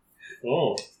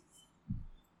 Oh.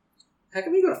 How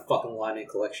come you got a fucking Lightning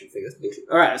collection figure?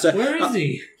 Alright, so... Where is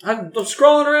he? I'm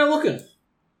scrolling around looking.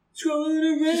 Scrolling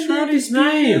around. Just wrote his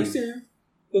name.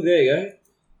 Oh, there you go.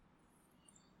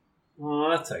 Oh,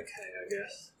 that's okay, I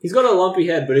guess. He's got a lumpy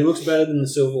head, but he looks better than the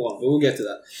silver one. But we'll get to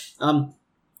that.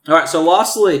 Alright, so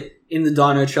lastly, in the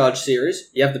Dino Charge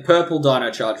series, you have the purple Dino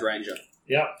Charge Ranger.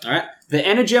 Yep. Alright? The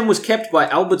Energem was kept by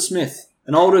Albert Smith,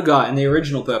 an older guy in the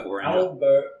original Purple Ranger.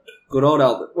 Albert. Good old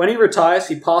Albert. When he retires,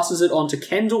 he passes it on to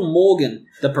Kendall Morgan,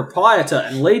 the proprietor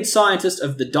and lead scientist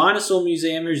of the Dinosaur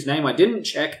Museum, whose name I didn't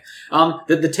check,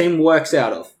 that the team works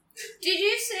out of. Did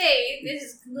you see, this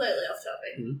is completely off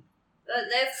topic, that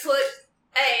they've put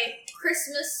a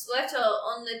Christmas sweater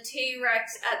on the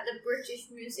T-Rex at the British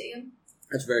Museum?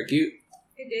 That's very cute.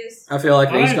 It is. I feel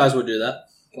like these guys would do that.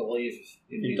 Believe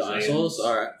In dinosaurs?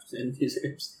 Alright, in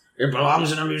museums. It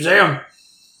belongs in a museum!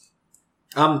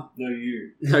 No,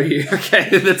 you. No, you.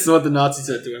 Okay, that's what the Nazis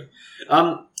said to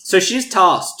him. So she's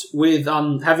tasked with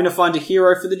having to find a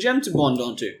hero for the gem to bond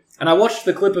onto. And I watched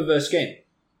the clip of her scheme.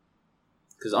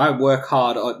 Because I work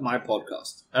hard at my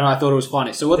podcast. And I thought it was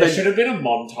funny. So There should have been a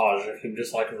montage of him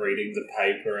just like reading the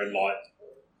paper and like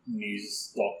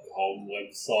news.com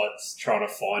websites trying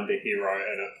to find a hero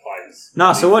and it plays.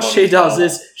 Nah, so what she does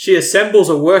is she assembles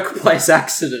a workplace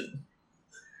accident.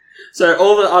 So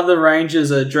all the other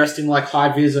rangers are dressed in like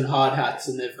high vis and hard hats,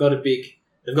 and they've got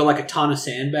like a ton of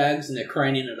sandbags, and they're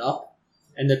craning it up,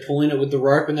 and they're pulling it with the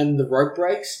rope, and then the rope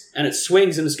breaks, and it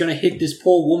swings, and it's going to hit this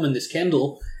poor woman, this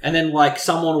Kendall, and then like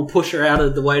someone will push her out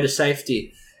of the way to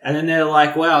safety, and then they're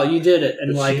like, "Wow, you did it!"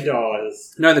 And But like, she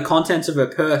dies. no, the contents of her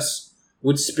purse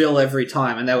would spill every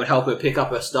time, and they would help her pick up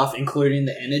her stuff, including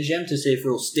the Energem, to see if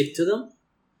it'll stick to them.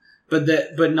 But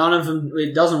none of them,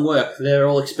 it doesn't work. They're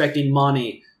all expecting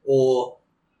money, or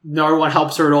no one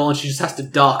helps her at all, and she just has to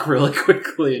duck really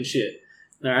quickly and shit.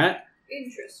 Alright?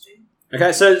 Interesting.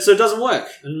 Okay, so it doesn't work,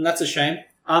 and that's a shame.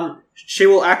 She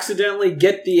will accidentally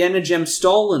get the Energem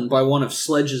stolen by one of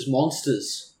Sledge's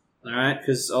monsters. Alright?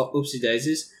 Because, oopsie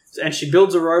daisies. And she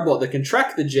builds a robot that can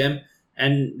track the gem,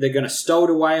 and they're going to stow it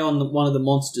away on one of the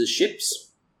monster's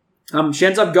ships. She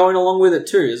ends up going along with it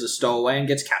too as a stowaway and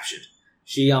gets captured.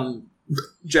 She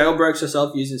jailbreaks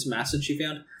herself using some acid she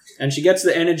found, and she gets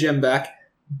the Energem back,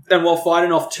 and while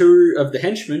fighting off two of the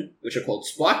henchmen, which are called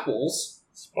Spike Balls...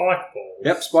 Spike balls?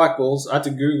 Yep, Spike Balls. I had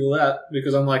to Google that,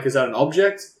 because I'm like, is that an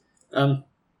object? When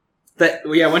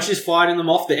she's fighting them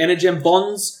off, the Energem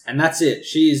bonds, and that's it.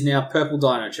 She is now Purple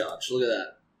Dino Charge. Look at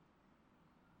that.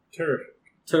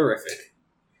 Terrific.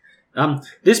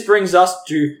 This brings us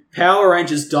to Power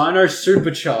Rangers Dino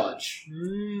Supercharge.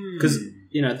 Because,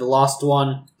 the last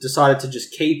one decided to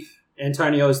just keep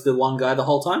Antonio as the one guy the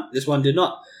whole time. This one did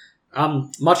not.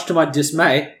 Much to my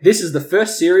dismay, this is the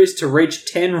first series to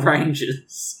reach 10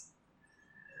 Rangers.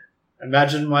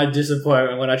 Imagine my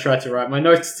disappointment when I tried to write my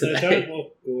notes today. They don't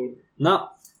look good. No.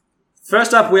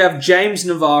 First up, we have James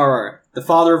Navarro, the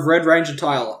father of Red Ranger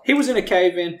Tyler. He was in a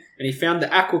cave-in, and he found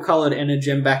the aqua-coloured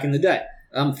Energem back in the day.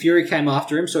 Fury came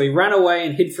after him, so he ran away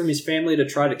and hid from his family to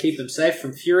try to keep them safe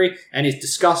from Fury and his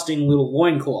disgusting little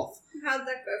loincloth. How'd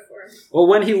that go for him? Well,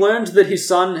 when he learned that his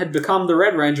son had become the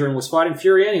Red Ranger and was fighting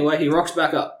Fury anyway, he rocks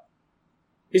back up.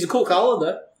 He's a cool colour,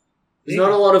 though. There's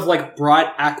not a lot of,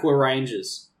 bright aqua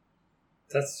rangers.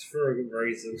 That's for a good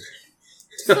reason.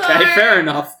 Okay, fair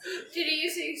enough. Did he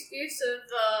use the excuse of,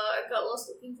 I got lost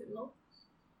looking for milk?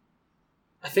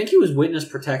 I think he was witness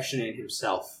protection in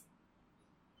himself.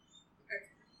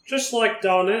 Just like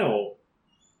Darnell.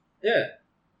 Yeah.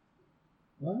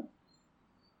 What?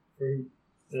 From,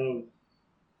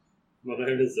 my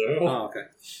name is Earl. Oh, okay.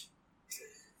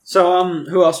 So,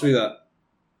 who else we got?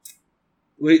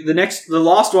 The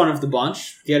last one of the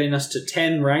bunch, getting us to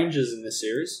 10 Rangers in this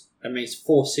series. That means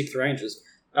 4 6th Rangers.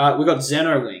 We got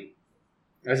Xenowing.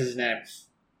 That's his name.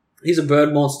 He's a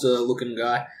bird monster looking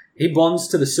guy. He bonds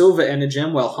to the Silver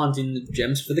Energem while hunting the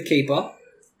gems for the Keeper,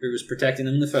 who was protecting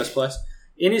them in the first place.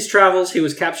 In his travels, he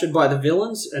was captured by the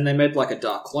villains, and they made a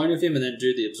dark clone of him and then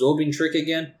do the absorbing trick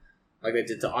again, like they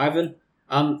did to Ivan.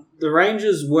 The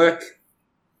Rangers work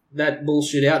that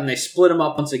bullshit out, and they split him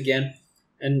up once again,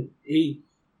 and he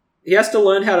has to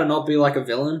learn how to not be like a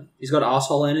villain. He's got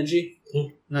asshole energy,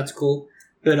 and that's cool.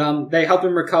 But they help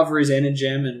him recover his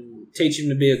Energem and teach him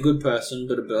to be a good person,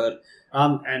 but a bird.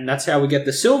 And that's how we get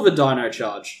the Silver Dino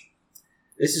Charge.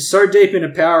 This is so deep in a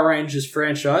Power Rangers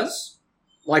franchise.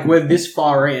 We're this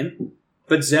far in.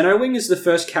 But Xenowing is the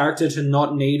first character to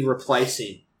not need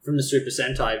replacing from the Super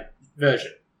Sentai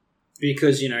version.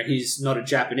 Because, he's not a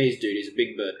Japanese dude, he's a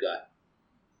big bird guy.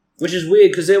 Which is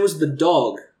weird, because there was the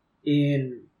dog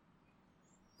in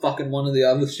fucking one of the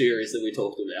other series that we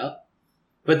talked about.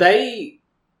 But they...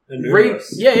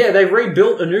 Anubis. they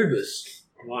rebuilt Anubis.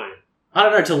 Why? I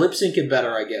don't know, to lip sync it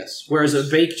better, I guess. Whereas a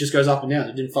beak just goes up and down,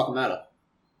 it didn't fucking matter.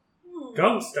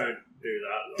 Dogs don't do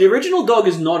that. The original dog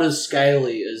is not as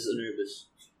scaly as Anubis.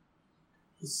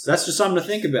 That's just something to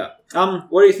think about.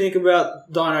 What do you think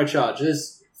about Dino Charge?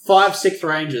 There's 5 6th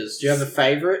Rangers. Do you have a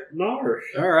favourite? No.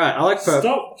 Alright, I like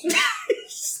purple. Stop.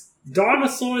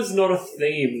 Dinosaur is not a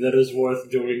theme that is worth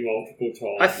doing multiple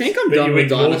times. I think I'm but done you with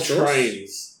ignore dinosaurs.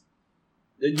 trains.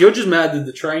 You're just mad that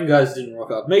the train guys didn't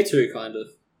rock up. Me too, kind of.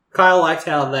 Kyle liked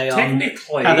how they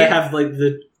Technically, how they have like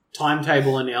the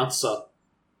timetable announcer.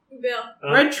 Yeah.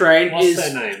 Red Train what's is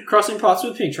their name? crossing paths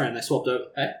with Pink Train. They swapped over.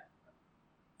 Hey?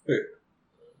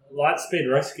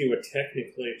 Lightspeed Rescue were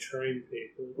technically train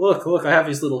people. Look, I have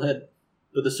his little head.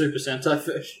 But the Super Sentai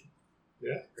version.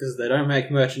 Yeah. Because they don't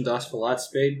make merchandise for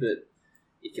Lightspeed, but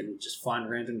you can just find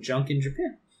random junk in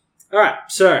Japan. Alright,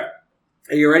 so,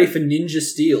 are you ready for Ninja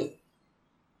Steel?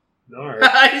 No.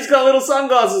 He's got little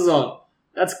sunglasses on.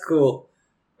 That's cool.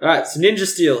 Alright, so Ninja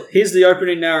Steel. Here's the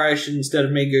opening narration instead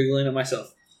of me Googling it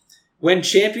myself. When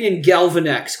champion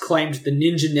Galvanax claimed the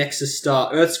Ninja Nexus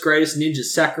star, Earth's greatest ninja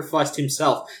sacrificed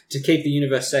himself to keep the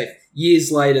universe safe.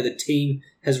 Years later, the team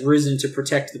has risen to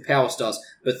protect the Power Stars,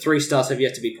 but 3 stars have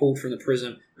yet to be pulled from the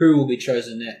prism. Who will be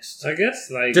chosen next? I guess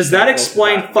they... Does that wasn't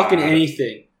explain that fucking bad.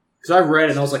 anything? Because I read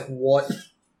it and I was like, what?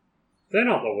 They're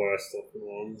not the worst looking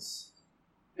ones.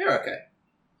 They're okay.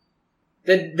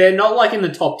 They're not like in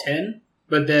the top 10,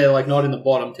 but they're like not in the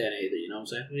bottom 10 either, you know what I'm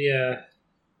saying? Yeah.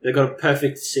 They've got a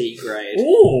perfect C grade.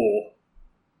 Ooh!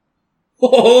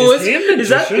 Oh, Is he a is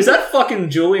that magician? fucking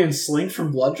Julian Slink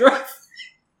from Blood Drive?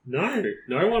 No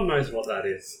one knows what that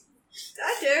is.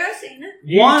 I do, I've seen it.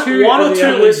 You One two or are the two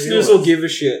only listeners viewers. will give a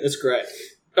shit. That's great.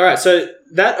 Alright, so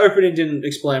that opening didn't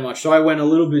explain much, so I went a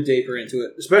little bit deeper into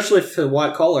it, especially for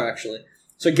White Collar, actually.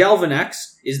 So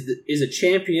Galvanax is a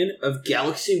champion of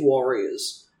Galaxy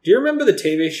Warriors. Do you remember the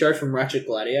TV show from Ratchet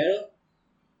Gladiator?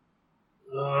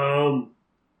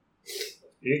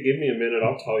 You give me a minute,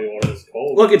 I'll tell you what it's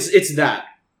called. Look, it's that.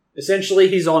 Essentially,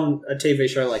 he's on a TV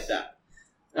show like that.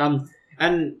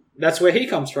 And that's where he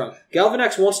comes from.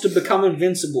 Galvanax wants to become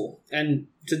invincible, and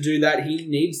to do that, he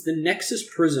needs the Nexus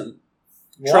Prism.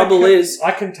 Trouble is...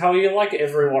 I can tell you like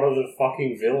every one of the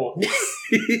fucking villains.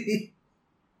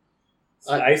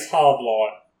 Ace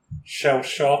Hardlight, Shell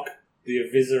Shock, the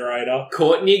Eviscerator.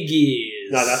 Courtney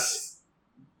Gears. No, that's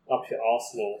up your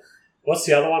arsenal. What's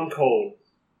the other one called?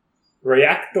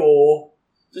 Reactor.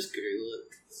 Just Google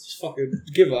it. Just fucking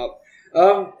give up.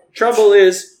 Trouble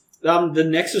is, the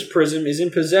Nexus Prism is in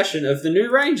possession of the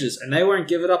new Rangers, and they won't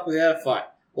give it up without a fight.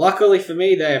 Luckily for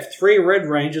me, they have 3 Red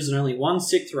Rangers and only 1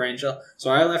 6th Ranger, so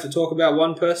I only have to talk about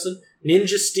one person.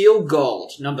 Ninja Steel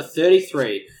Gold, number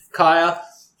 33. Kaya,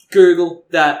 Google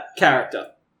that character.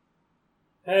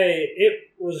 Hey,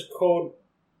 it was called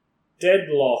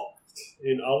Deadlocked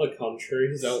in other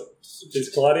countries.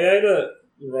 Is Gladiator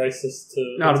racist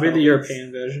to... No, it'll be the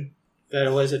European version. They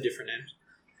always have different names.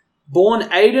 Born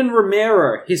Aiden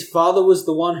Romero. His father was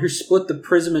the one who split the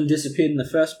prism and disappeared in the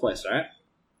first place, right?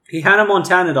 He Hannah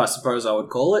Montana, I suppose I would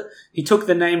call it. He took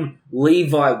the name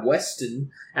Levi Weston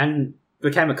and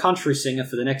became a country singer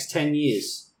for the next 10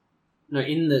 years. No,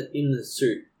 in the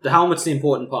suit. The helmet's the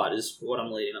important part, is what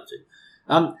I'm leading up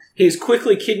to. He is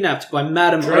quickly kidnapped by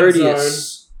Madame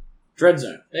Odious.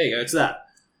 Dreadzone. There you go, it's that.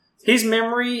 His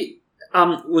memory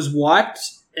was wiped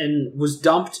and was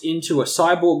dumped into a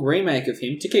cyborg remake of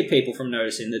him to keep people from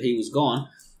noticing that he was gone.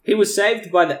 He was saved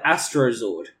by the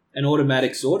Astrozord, an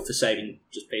automatic Zord for saving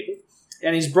just people.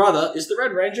 And his brother is the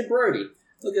Red Ranger Brody.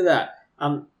 Look at that.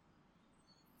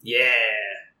 Yeah.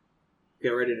 Get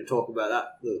ready to talk about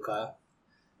that, little Kyle.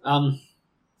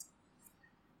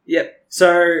 Yep.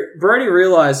 So, Brody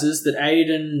realizes that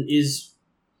Aiden is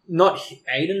not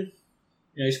Aiden.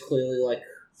 You know, he's clearly like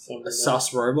a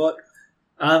sus robot.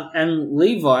 And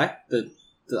Levi, the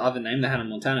other name, the Hannah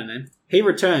Montana name, he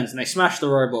returns and they smash the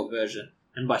robot version.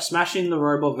 And by smashing the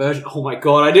robot version... Oh my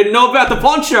god, I didn't know about the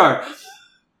poncho!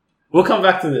 We'll come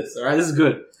back to this, alright? This is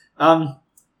good.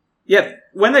 Yep,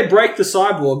 when they break the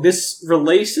cyborg, this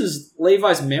releases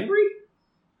Levi's memory,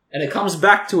 and it comes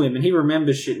back to him, and he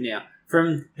remembers shit now.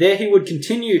 From there, he would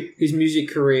continue his music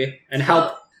career and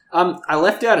help... I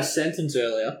left out a sentence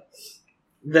earlier,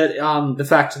 that the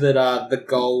fact that the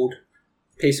gold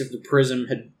piece of the prism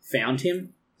had found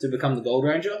him to become the Gold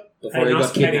Ranger before he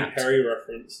got kidnapped. Katy Perry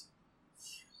reference.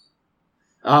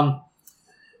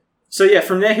 So yeah,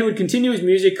 from there he would continue his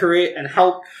music career and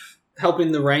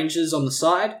helping the Rangers on the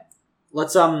side.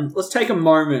 Let's take a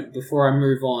moment before I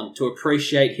move on to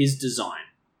appreciate his design.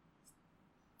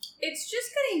 It's just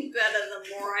getting better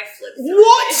the more I flip through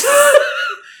What?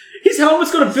 His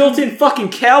helmet's got a built-in fucking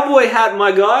cowboy hat,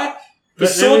 my guy.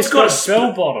 His sword's got a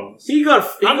bell bottoms.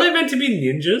 Aren't they meant to be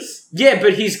ninjas? Yeah,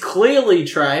 but he's clearly,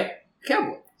 Trey,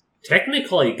 cowboy.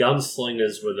 Technically,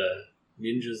 gunslingers were the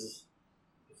ninjas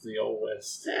of the Old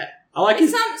West. Yeah. I like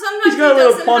his... Sometimes He's got a he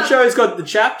little doesn't poncho, have- he's got the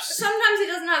chaps. Sometimes he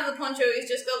doesn't have the poncho, he's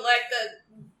just got like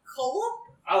the collar.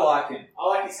 I like him. I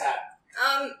like his hat.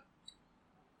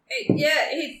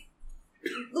 He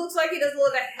looks like he does a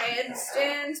lot of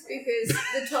handstands because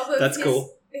the top of That's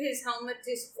cool. his helmet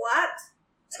is flat.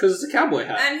 It's because it's a cowboy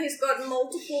hat. And he's got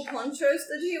multiple ponchos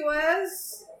that he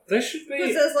wears. There should Because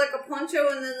be... there's like a poncho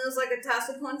and then there's like a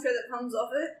tassel poncho that comes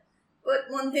off it. But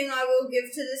one thing I will give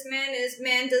to this man is,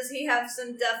 man, does he have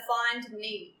some defined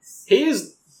knees. He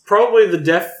is probably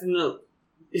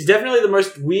he's definitely the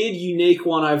most weird, unique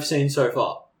one I've seen so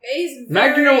far. He's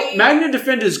very... Magna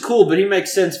Defender is cool, but he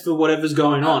makes sense for whatever's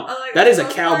going on. like That is a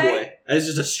Roleplay. cowboy. That is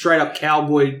just a straight up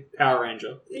cowboy Power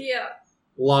Ranger. Yeah.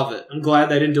 Love it. I'm glad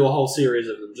they didn't do a whole series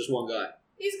of them, just one guy.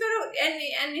 He's got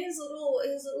a... And his little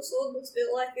sword looks a bit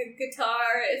like a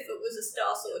guitar if it was a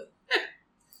star sword.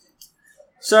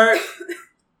 So,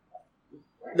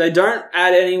 they don't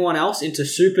add anyone else into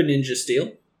Super Ninja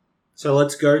Steel. So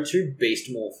let's go to Beast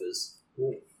Morphers.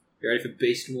 You ready for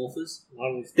Beast Morphers?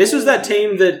 This was that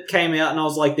team that came out and I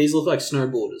was like, these look like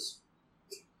snowboarders.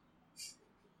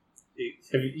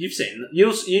 You've seen them.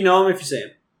 You know them if you see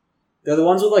them. They're the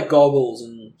ones with like goggles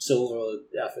and silver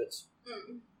outfits.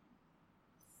 Mm.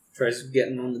 Trey's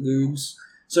getting on the goobs.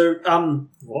 So,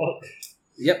 What?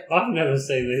 Yep. I've never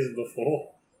seen these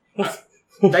before.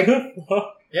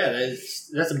 Yeah,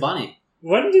 that's a bunny.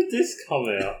 When did this come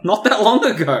out? Not that long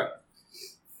ago.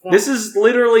 This is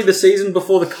literally the season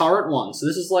before the current one, so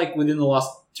this is like within the last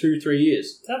 2-3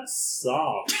 years. That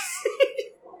sucks.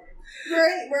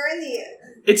 We're in the...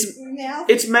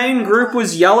 Its main group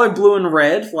was yellow, blue, and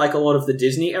red, like a lot of the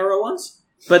Disney era ones,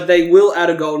 but they will add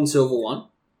a gold and silver one.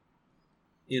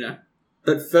 You know.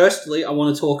 But firstly, I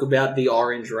want to talk about the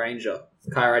Orange Ranger.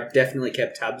 Kyra, I definitely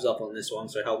kept tabs up on this one,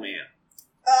 so help me out.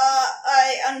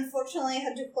 I unfortunately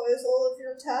had to close all of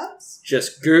your tabs.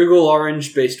 Just Google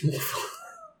Orange Beast Morpher.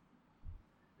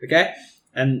 Okay?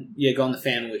 And, yeah, go on the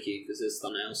fan wiki, because there's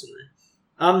thumbnails in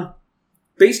there.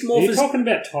 Beast Are you Morphers... talking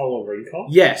about Tyler Rinker?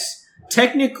 Yes.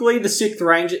 Technically, the 6th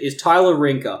Ranger is Tyler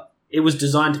Rinker. It was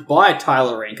designed by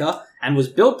Tyler Rinker, and was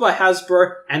built by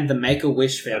Hasbro and the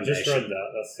Make-A-Wish I Foundation. just read that.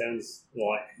 That sounds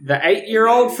like... The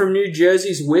 8-year-old from New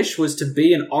Jersey's wish was to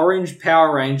be an orange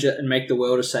Power Ranger and make the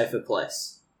world a safer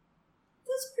place.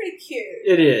 That's pretty cute.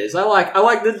 It is. I like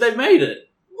that they made it.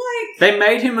 Like... They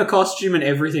made him a costume and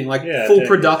everything, like Yeah, full definitely.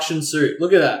 production suit.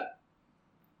 Look at that.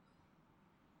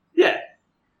 Yeah.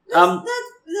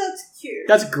 That's cute.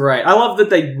 That's great. I love that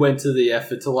they went to the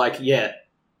effort to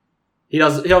he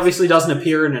obviously doesn't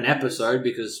appear in an episode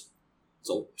because it's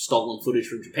all stolen footage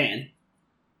from Japan.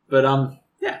 But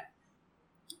yeah.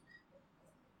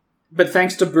 But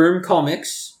thanks to Boom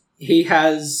Comics, he's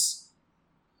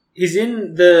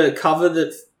in the cover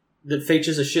that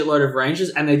features a shitload of Rangers,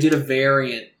 and they did a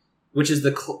variant, which is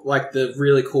the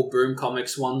really cool Boom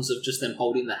Comics ones of just them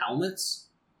holding the helmets.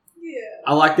 Yeah.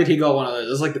 I like that he got one of those.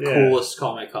 That's like the Yeah. coolest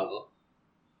comic cover.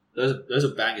 Those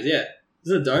are bangers. Yeah,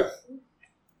 isn't it dope?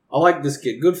 I like this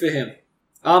kid. Good for him.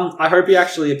 I hope he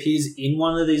actually appears in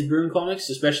one of these Boom comics,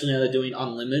 especially now they're doing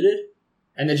Unlimited,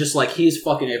 and they're just like, here's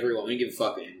fucking everyone. We give a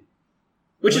fuck him.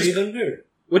 What are you going to do?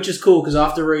 Which is cool because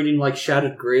after reading like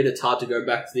Shattered Grid, it's hard to go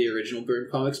back to the original Boom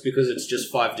comics because it's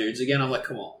just 5 dudes again. I'm like,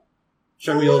 come on,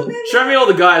 show me all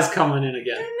the guys coming in They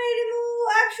again. made him a little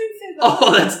action figure.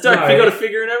 Oh, that's dope. No, You got a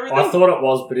figure and everything. I thought it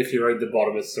was, but if you read the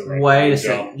bottom, it's the red Wait a Ranger.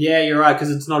 second. Yeah, you're right because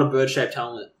it's not a bird-shaped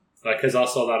helmet. Because I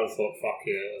saw that and thought, fuck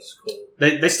yeah, that's cool.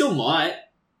 They still might.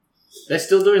 They're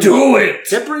still doing. Do it!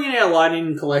 They're bringing out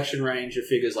Lightning Collection range of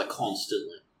figures like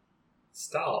constantly.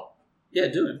 Stop. Yeah,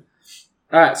 do him.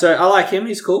 All right, so I like him.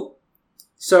 He's cool.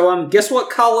 So guess what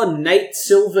color Nate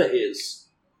Silver is?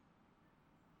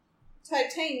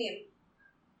 Titanium.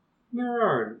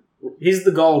 Maroon. He's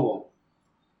the gold one.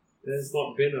 There's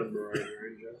not been a Maroon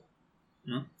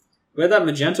Ranger. We had that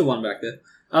magenta one back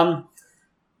there.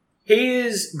 He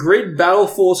is Grid Battle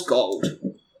Force Gold.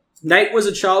 Nate was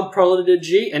a child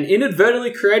prodigy and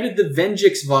inadvertently created the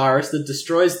Vengix virus that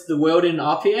destroys the world in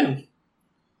RPM.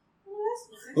 Oh, that's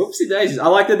nice. Oopsie daisies. I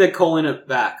like that they're calling it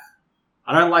back.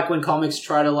 I don't like when comics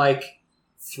try to,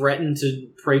 threaten to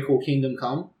prequel Kingdom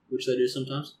Come, which they do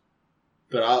sometimes.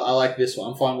 but I like this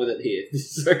one. I'm fine with it here.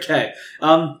 This is okay.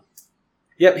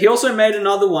 Yep, he also made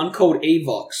another one called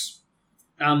Evox.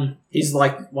 He's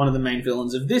like one of the main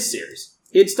villains of this series.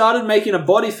 He had started making a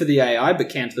body for the AI, but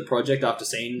canned the project after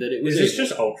seeing that it was Is this evil.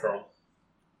 just Ultron?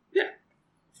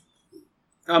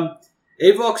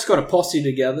 Evox got a posse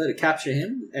together to capture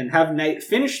him and have Nate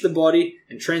finish the body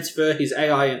and transfer his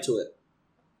AI into it.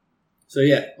 So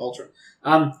yeah, Ultron.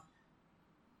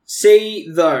 See,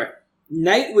 though,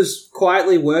 Nate was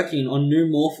quietly working on new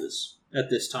morphers at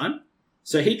this time.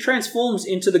 So he transforms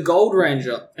into the Gold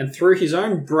Ranger and threw his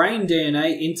own brain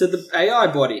DNA into the AI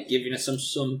body, giving us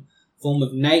some form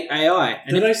of Nate AI.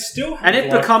 Do they still have And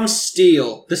it becomes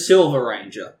Steel, the Silver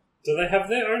Ranger. Do they have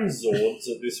their own Zords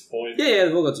at this point? Yeah,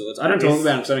 they've all got Zords. I don't talk about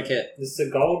them because I don't care. Is the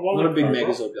gold one? I'm not a big Cobra?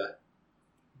 Megazord guy.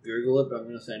 Google it, but I'm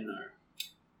going to say no.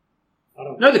 I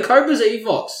don't No, the Cobra's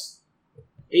Evox.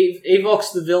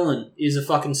 Evox, the villain, is a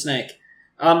fucking snake.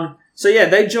 So yeah,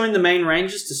 they join the main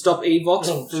Rangers to stop Evox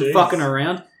from jeez. fucking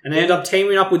around, and they end up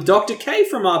teaming up with Dr. K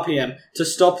from RPM to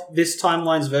stop this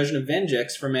timeline's version of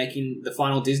Vengex from making the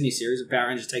final Disney series of Power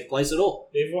Rangers take place at all.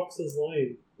 Evox is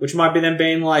lame. Which might be them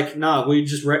being like, nah, we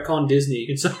just retcon Disney, you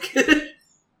can suck it. What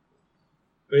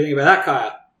do you think about that,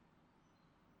 Kaya?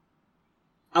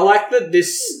 I like that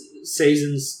this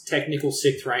season's technical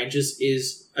 6th Rangers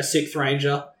is a 6th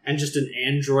Ranger and just an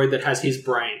android that has his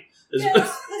brain. Yeah,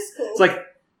 that's cool. It's like,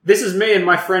 this is me and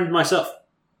my friend myself.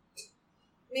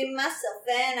 Me, myself,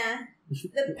 and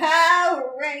the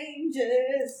Power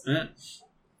Rangers.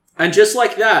 And just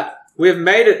like that, we have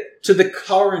made it to the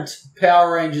current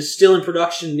Power Rangers still in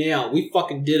production now. We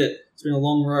fucking did it. It's been a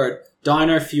long road.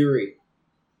 Dino Fury.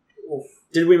 Oof.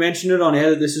 Did we mention it on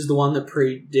air that this is the one that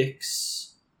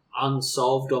predicts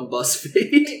Unsolved on BuzzFeed?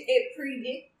 It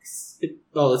predicts.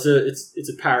 It's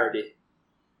a parody.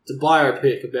 It's a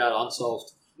biopic about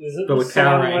Unsolved. Is it But the with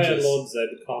Power same way Rangers. Lord Zed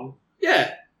come?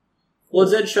 Yeah. Lord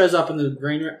Zed shows up and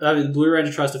the Blue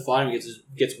Ranger tries to fight him and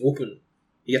gets whooping.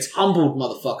 He gets humbled,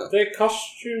 motherfucker. Their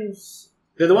costumes...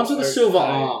 They're the ones with the Okay. silver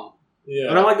arm.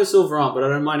 Yeah. I don't like the silver arm, but I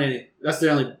don't mind any. That's the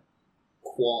only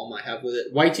qualm I have with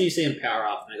it. Wait till you see them power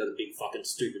up and they got the big fucking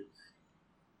stupid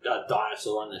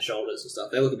dinosaur on their shoulders and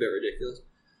stuff. They look a bit ridiculous.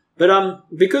 But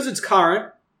because it's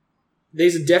current,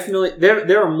 these are definitely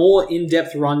there are more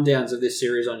in-depth rundowns of this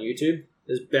series on YouTube.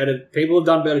 There's better people have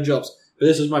done better jobs, but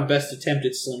this was my best attempt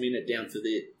at slimming it down for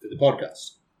the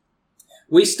podcast.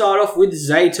 We start off with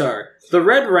Zato, the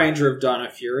Red Ranger of Dino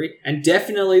Fury, and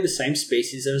definitely the same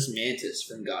species as Mantis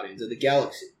from Guardians of the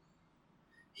Galaxy.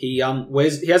 He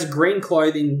has a green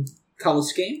clothing color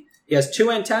scheme. He has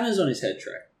 2 antennas on his head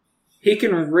tray. He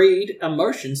can read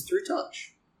emotions through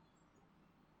touch.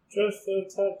 Just a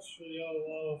touch of your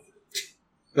love.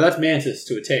 But that's Mantis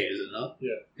to a T, is it not?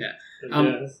 Yeah.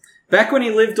 Yes. Back when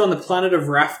he lived on the planet of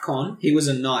Rafcon, he was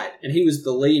a knight, and he was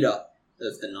the leader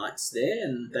of the knights there,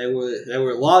 and they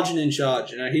were large and in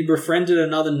charge. You know, he befriended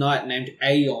another knight named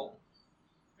Aeon.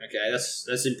 Okay,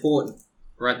 that's important.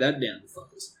 Write that down,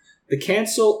 fuckers. The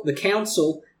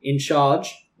council in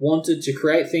charge wanted to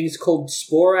create things called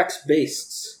Sporax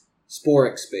beasts,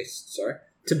 sorry,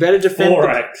 to better defend.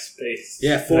 Thorax beasts.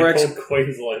 Yeah, They're Thorax- called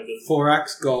Queenslanders.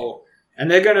 Thorax gold, and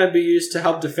they're going to be used to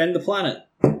help defend the planet.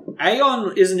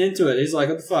 Aeon isn't into it. He's like,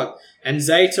 what the fuck? And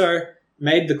Zato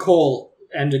made the call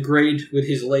and agreed with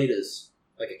his leaders,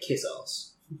 like a kiss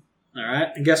ass. Alright,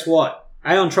 and guess what?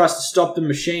 Aeon tries to stop the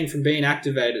machine from being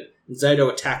activated, and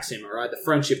Zato attacks him, alright? The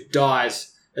friendship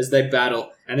dies as they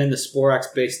battle, and then the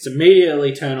Sporax beasts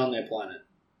immediately turn on their planet.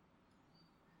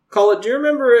 Colin, do you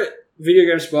remember Video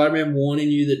Game Spider-Man warning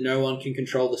you that no one can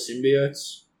control the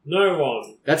symbiotes? No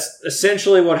one. That's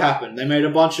essentially what happened. They made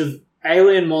a bunch of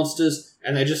alien monsters,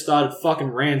 and they just started fucking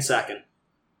ransacking.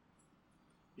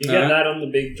 You get that on the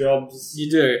big jobs. You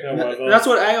do. However. That's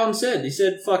what Aeon said. He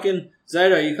said, fucking,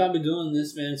 Zato, you can't be doing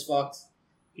this, man. It's fucked.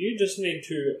 You just need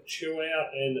to chill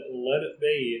out and let it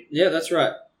be. Yeah, that's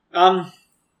right.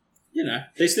 You know,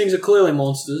 these things are clearly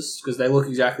monsters, because they look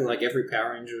exactly like every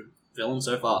Power Ranger villain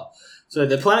so far. So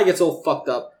the planet gets all fucked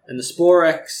up, and the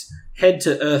Sporax head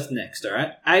to Earth next,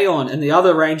 alright? Aeon and the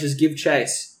other Rangers give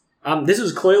chase. This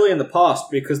was clearly in the past,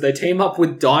 because they team up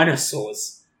with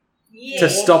dinosaurs to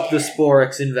stop the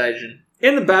Sporax invasion.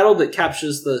 In the battle that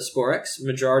captures the Sporax,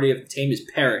 majority of the team is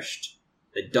perished.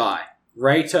 They die.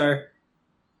 Rato...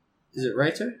 Is it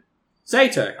Rato?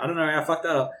 Zato. I don't know how I fucked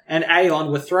that up. And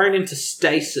Aeon were thrown into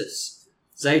stasis.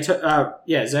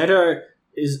 Zato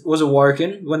was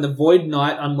awoken when the Void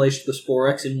Knight unleashed the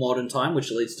Sporax in modern time, which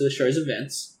leads to the show's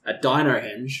events at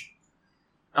Dinohenge.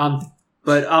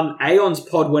 But Aeon's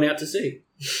pod went out to sea.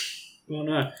 Oh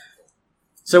no.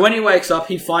 So when he wakes up,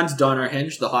 he finds Dino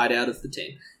Henge, the hideout of the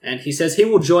team, and he says he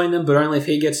will join them, but only if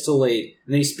he gets to lead.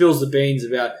 And then he spills the beans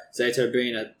about Zato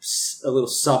being a little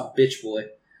sub bitch boy.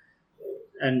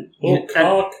 And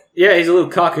cock. yeah, he's a little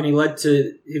cock, and he led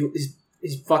to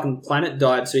his fucking planet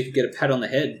died, so he could get a pat on the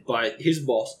head by his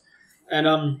boss. And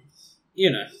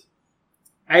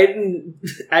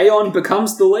Aeon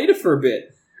becomes the leader for a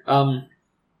bit.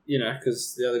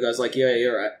 Because the other guy's like, yeah,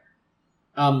 you're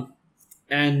right.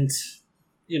 And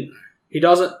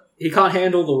he can't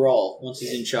handle the role once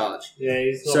he's in charge. Yeah,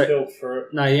 he's not built for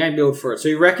it. No, he ain't built for it. So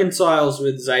he reconciles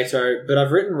with Zato, but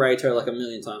I've written Rato like a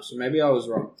million times, so maybe I was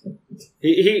wrong.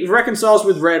 He reconciles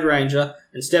with Red Ranger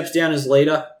and steps down as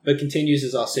leader, but continues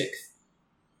as our 6th.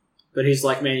 But he's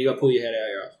like, man, you gotta pull your head out of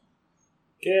your ass.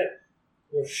 Get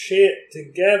your shit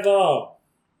together.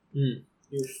 Mm.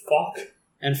 You fuck.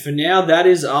 And for now, that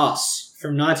is us.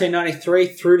 From 1993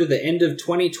 through to the end of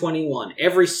 2021.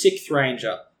 Every 6th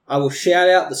Ranger. I will shout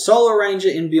out the Solar Ranger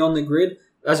in Beyond the Grid.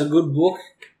 That's a good book.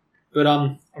 But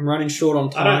I'm running short on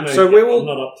time. I don't know so yet. we will. I'm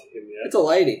not up to him yet. It's a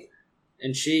lady.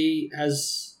 And she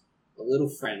has a little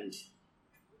friend.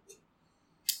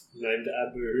 Named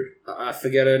Abu. I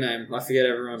forget her name. I forget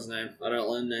everyone's name. I don't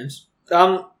learn names.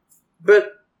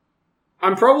 But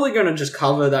I'm probably going to just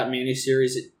cover that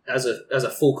miniseries as a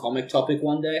full comic topic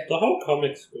one day. The whole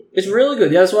comic's good. It's really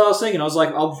good. Yeah, that's what I was thinking. I was like,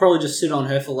 I'll probably just sit on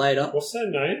her for later. What's her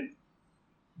name?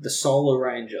 The Solar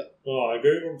Ranger. Oh, I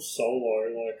googled Solo,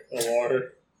 like, hello.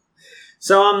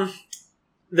 So,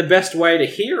 the best way to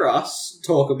hear us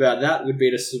talk about that would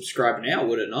be to subscribe now,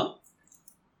 would it not?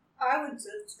 I would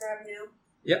subscribe now.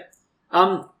 Yep.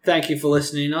 Thank you for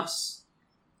listening to us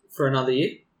for another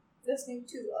year. Listening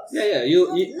to us. Yeah.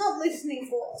 Not listening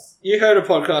for us. You heard a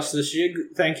podcast this year.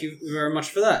 Thank you very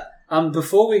much for that.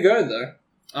 Before we go though,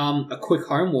 a quick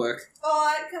homework.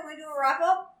 Alright, can we do a wrap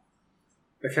up?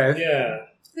 Okay. Yeah.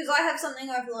 Because I have something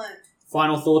I've learned.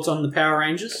 Final thoughts on the Power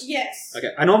Rangers? Yes.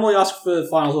 Okay. I normally ask for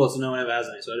final thoughts and no one ever has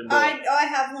any, so I didn't bother. I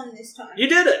have one this time. You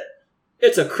did it!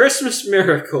 It's a Christmas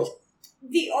miracle.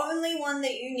 The only one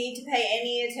that you need to pay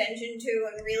any attention to,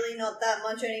 and really not that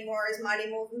much anymore, is Mighty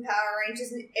Morphin Power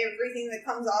Rangers, and everything that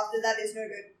comes after that is no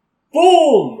good.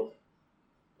 Boom!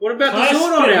 What about I the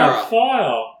Zordon spit era? out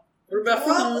fire. What about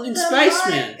Drop fucking in the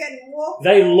Spaceman? mic and walk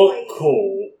They away. look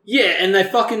cool. Yeah, and they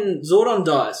fucking Zordon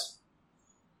dies.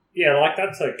 Yeah, like,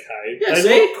 that's okay. Yeah, they see?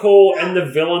 look cool, and the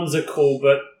villains are cool,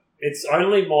 but it's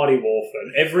only Mighty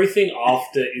Morphin. Everything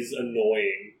after is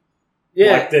annoying.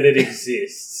 Yeah. Like that it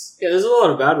exists. Yeah, there's a lot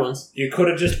of bad ones. You could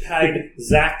have just paid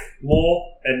Zach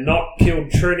more and not killed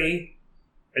Trini,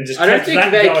 and just I don't kept think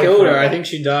that they going killed her. forever. I think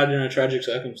she died in a tragic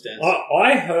circumstance.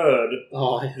 I heard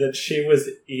Oh, that she was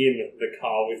in the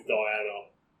car with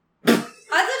Diana.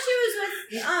 I thought she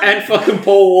was with... and fucking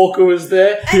Paul Walker was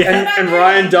there, And and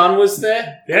Ryan Dunn was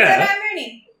there. Yeah. Third Eye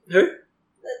Mooney. Who?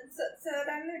 Third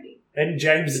Eye Mooney. And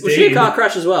James Was she a Dean. car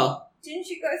crash as well? Didn't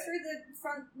she go through the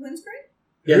front windscreen?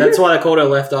 Yeah, that's why they called her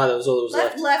Left Eye. That was all that was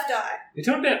left. Left eye. You're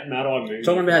talking about Mad Eye Moon.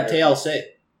 Talking about TLC.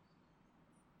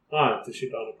 Oh, did she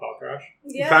die in a car crash?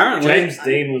 Yeah. Apparently. James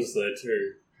Dean was there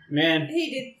too. Man,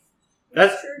 He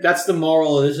did. that's the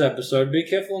moral of this episode. Be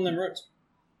careful on them roads.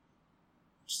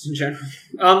 Just in general.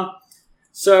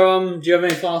 Do you have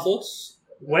any final thoughts?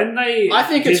 When they, I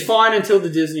think it's fine until the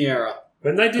Disney era.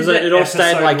 When they did Because that it all stayed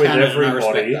episode like with canon, and I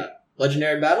respect everybody, that.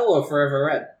 Legendary Battle or Forever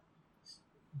Red?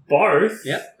 both.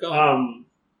 Yep, go on.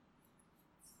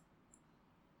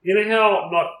 You know how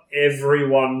not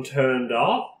everyone turned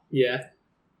up? Yeah.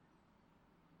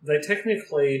 They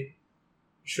technically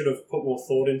should have put more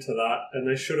thought into that, and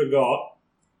they should have got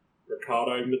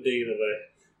Ricardo Medina there.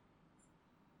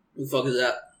 Who the fuck is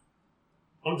that?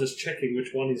 I'm just checking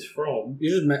which one he's from.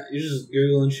 You're just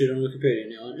Googling shit on Wikipedia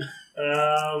now,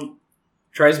 aren't you?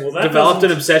 Trey's Well, that developed an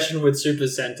doesn't- obsession with Super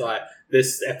Sentai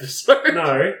this episode.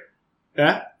 No.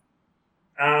 Yeah?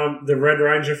 The Red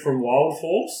Ranger from Wild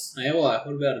Force. Yeah, why? What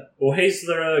about him? Well, he's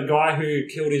the guy who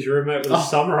killed his roommate with a Oh.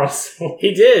 samurai sword.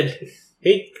 He did.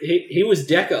 He was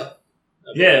Decker.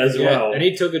 Yeah, as well. And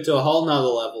he took it to a whole nother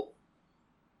level.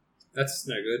 That's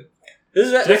no good. This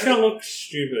is Decker looks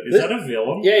stupid. Is that a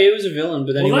villain? Yeah, he was a villain,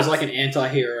 but then Well, he was that's- like an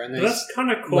anti-hero, and But they that's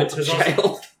kind of cool went to because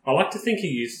jail. I like to think he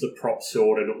used the prop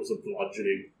sword and it was a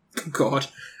bludgeoning. God.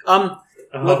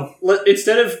 No,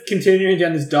 Instead of continuing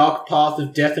down this dark path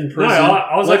of death and prison,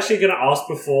 I was actually going to ask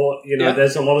before, Yeah.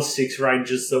 there's a lot of Six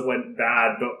Rangers that went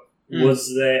bad, but Mm.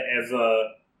 was there ever,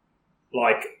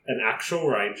 like, an actual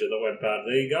Ranger that went bad?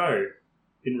 There you go.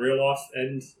 In real life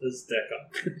and as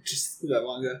Decker. just that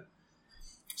long ago.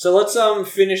 So let's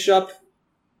finish up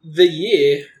the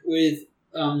year with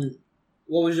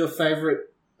what was your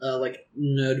favorite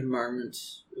nerd moment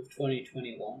of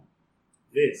 2021?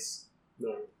 This.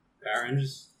 No. Power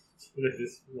Rangers.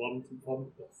 This one.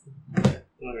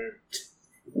 No.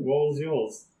 What was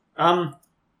yours?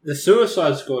 The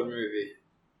Suicide Squad movie.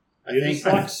 I You think just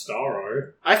like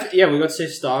Starro. yeah, we got to see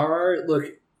Starro. Look,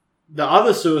 the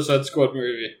other Suicide Squad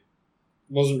movie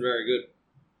wasn't very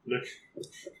good.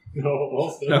 No, it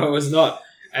wasn't. No, it was not.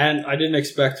 And I didn't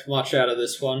expect much out of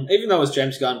this one, even though it was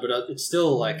James Gunn. But it's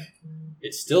still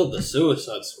the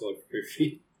Suicide Squad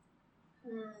movie.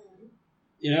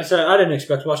 You know, so I didn't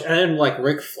expect much. And then,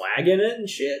 Rick Flag in it and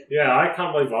shit. Yeah, I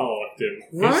can't believe I liked him.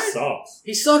 Right? He sucks.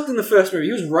 He sucked in the first movie.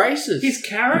 He was racist. His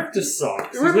character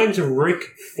sucks. Remember- His name's Rick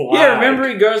Flag. Yeah, remember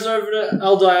he goes over to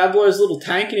El Diablo's little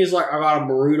tank and he's like, I got a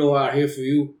burrito out here for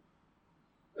you.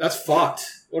 That's fucked.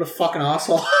 What a fucking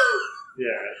asshole. Yeah.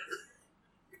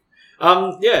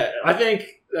 Yeah, I think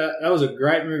that was a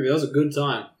great movie. That was a good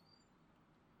time.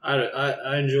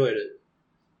 I enjoyed it.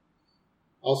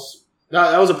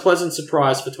 That was a pleasant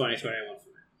surprise for 2021 for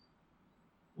me.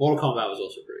 Mortal Kombat was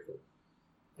also pretty cool.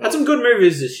 Had some good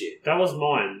movies this year. That was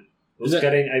mine. It was Is it-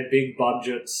 getting a big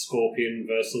budget Scorpion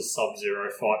versus Sub-Zero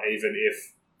fight, even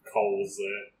if Cole was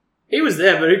there. He was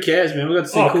there, but who cares, man? We got to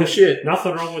see cool 'cause shit.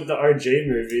 Nothing wrong with the OG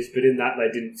movies, but in that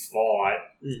they didn't fight.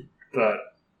 Mm. But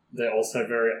they're also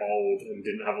very old and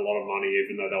didn't have a lot of money,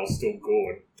 even though they were still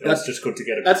good. It was just good to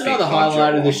get a That's big another budget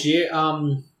highlight of one. this year.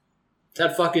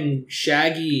 That fucking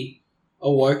Shaggy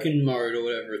Awoken mode or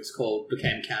whatever it's called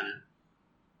became canon.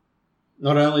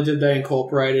 Not only did they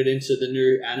incorporate it into the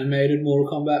new animated Mortal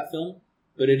Kombat film,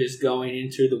 but it is going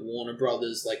into the Warner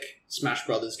Brothers, Smash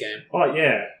Brothers game. Oh,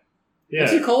 yeah. Yeah.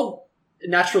 What's it called?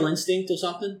 Natural Instinct or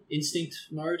something? Instinct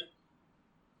mode?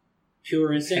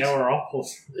 Pure Instinct? Power up or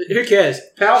something. Who cares?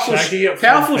 Powerful Shaggy at full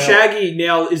Powerful power. Shaggy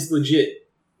now is legit.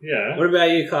 Yeah. What about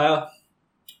you, Kyle?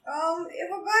 If I'm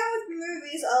going with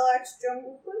movies, I liked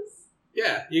Jungle Cruise.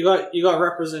 Yeah, you got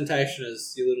representation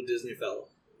as your little Disney fella.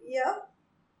 Yeah.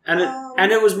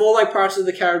 And it was more like Pirates of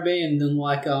the Caribbean than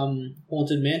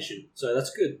Haunted Mansion. So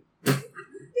that's good.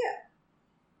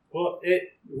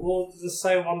 Well, to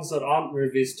say ones that aren't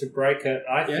movies to break it,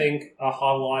 I Yeah. think a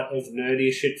highlight of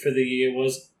nerdy shit for the year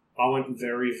was I went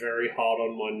very, very hard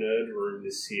on my nerd room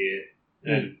this year,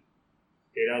 and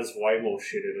it has way more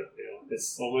shit in it now.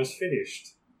 It's almost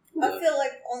finished. I feel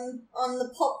like on the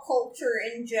pop culture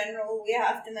in general, we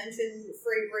have to mention the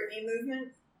Free Britney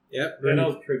movement. Yep. Yeah, that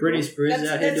was pretty Britney cool. Spears out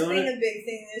here That's doing been it. a big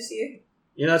thing this year.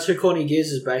 Yeah, that's who Courtney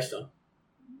Gears is based on.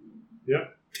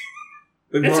 Yep.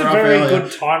 We It's brought a it up very earlier.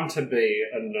 good time to be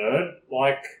a nerd.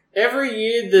 Every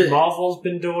year Marvel's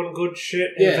been doing good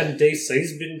shit. Yeah. Even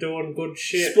DC's been doing good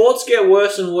shit. sports get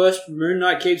worse and worse. Moon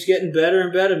Knight keeps getting better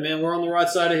and better, man. We're on the right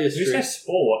side of Did history. you say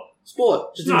sport?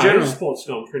 Sport, just No, in general. sport's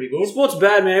going pretty good. Sport's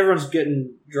bad, man. Everyone's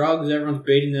getting drugs. Everyone's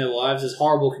beating their lives. There's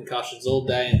horrible concussions all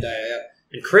day in, day out.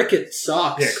 And cricket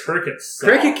sucks. Yeah, cricket sucks.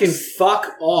 Cricket can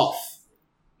fuck off.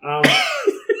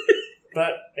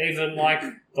 But even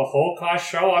the Hawkeye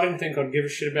show, I didn't think I'd give a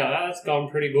shit about that. That's gone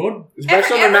pretty good. It's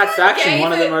based on the Matt Everyone Faction, gave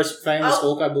one of the it- most famous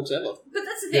Oh. Hawkeye books ever. But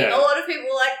that's the thing. Yeah. A lot of people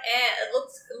were like, it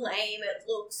looks lame. It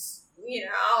looks,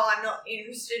 I'm not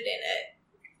interested in it.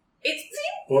 It's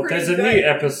been Well, pretty there's a good. new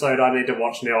episode I need to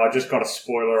watch now. I just got a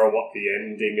spoiler of what the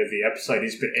ending of the episode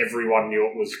is, but everyone knew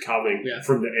it was coming Yeah.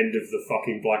 from the end of the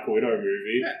fucking Black Widow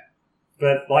movie. Yeah.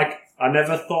 But, I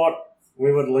never thought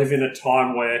we would live in a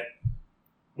time where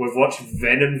we've watched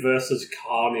Venom versus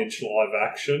Carnage live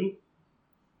action,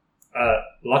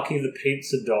 Lucky the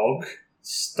Pizza Dog,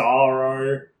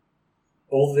 Starro,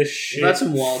 all this shit. That's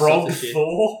some wild Frog stuff this year.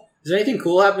 Thor. Has anything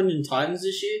cool happened in Titans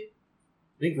this year?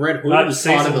 I think Red Hood No, was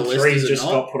part of the season list, 3 is it just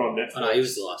not? got put on Netflix. Oh, no, he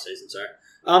was the last season, sorry.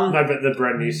 No, but the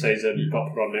brand new season got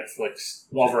put on Netflix.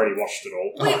 Well, I've already watched it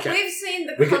all. We've seen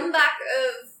the We could- comeback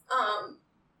of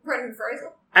Brendan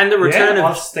Fraser. And the return I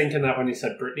of... was thinking that when you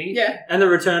said Britney. Yeah, and the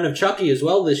return of Chucky as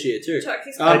well this year, too.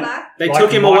 Chucky's Um, come back. They Like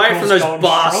took him away Michael's from those going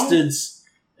bastards,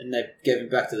 and they gave him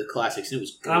back to the classics, and it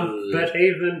was good. But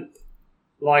even,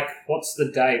 what's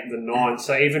the date? The 9th.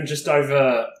 So even just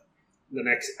over the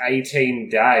next 18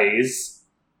 days,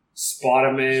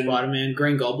 Spider-Man,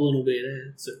 Green Goblin will be there.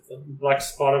 It's so fun.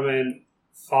 Spider-Man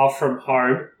Far From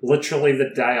Home, literally the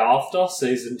day after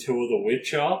Season 2 of The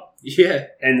Witcher, Yeah.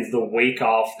 and the week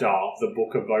after the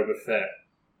Book of Boba Fett.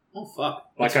 Oh,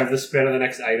 fuck. Over the span of the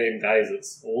next 18 days,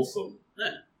 it's awesome. Yeah.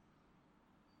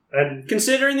 And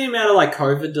Considering the amount of,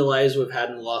 COVID delays we've had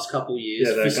in the last couple of years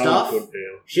yeah, they're for going stuff, good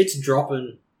now. shit's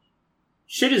dropping.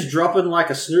 Shit is dropping like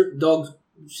a Snoop Dogg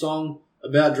song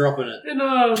about dropping it.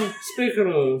 And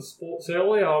speaking of sports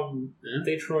early, Yeah.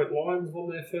 Detroit Lions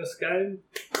won their first game.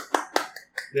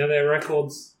 Now their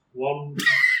record's 1-2.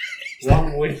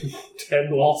 1 win,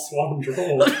 10 loss, 1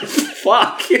 draw.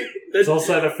 Fuck. It's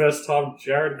also the first time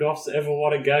Jared Goff's ever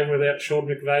won a game without Sean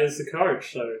McVay as the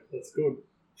coach, so that's good.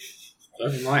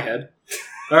 That's in my head.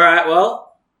 Alright,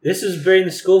 well, this has been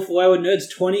the School for Wayward Nerds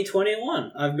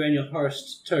 2021. I've been your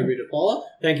host, Toby DePaula.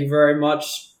 Thank you very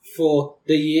much for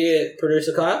the year,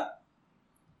 Producer Kyle.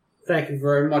 Thank you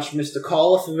very much, Mr.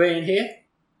 Kohler, for being here.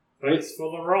 Thanks for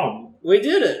the rum. We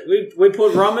did it. We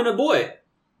put rum in a boy.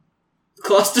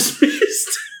 Class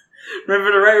dismissed.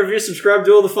 Remember to rate, review, subscribe,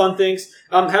 do all the fun things.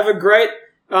 Have a great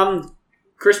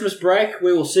Christmas break.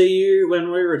 We will see you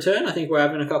when we return. I think we're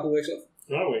having a couple of weeks off.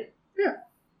 Are we? Yeah.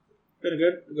 Gotta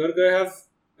go have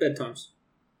bedtimes.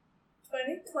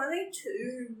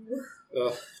 2022.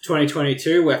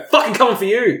 2022, we're fucking coming for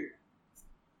you!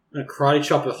 I'm gonna karate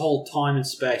chop the whole time and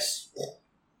space.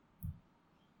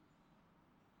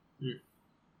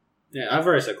 Yeah, I've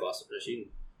already said class finish. You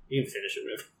can finish it,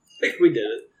 whatever. I think we did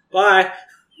it. Bye!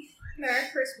 Merry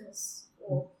Christmas.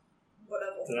 Or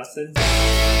whatever. Did I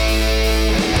say?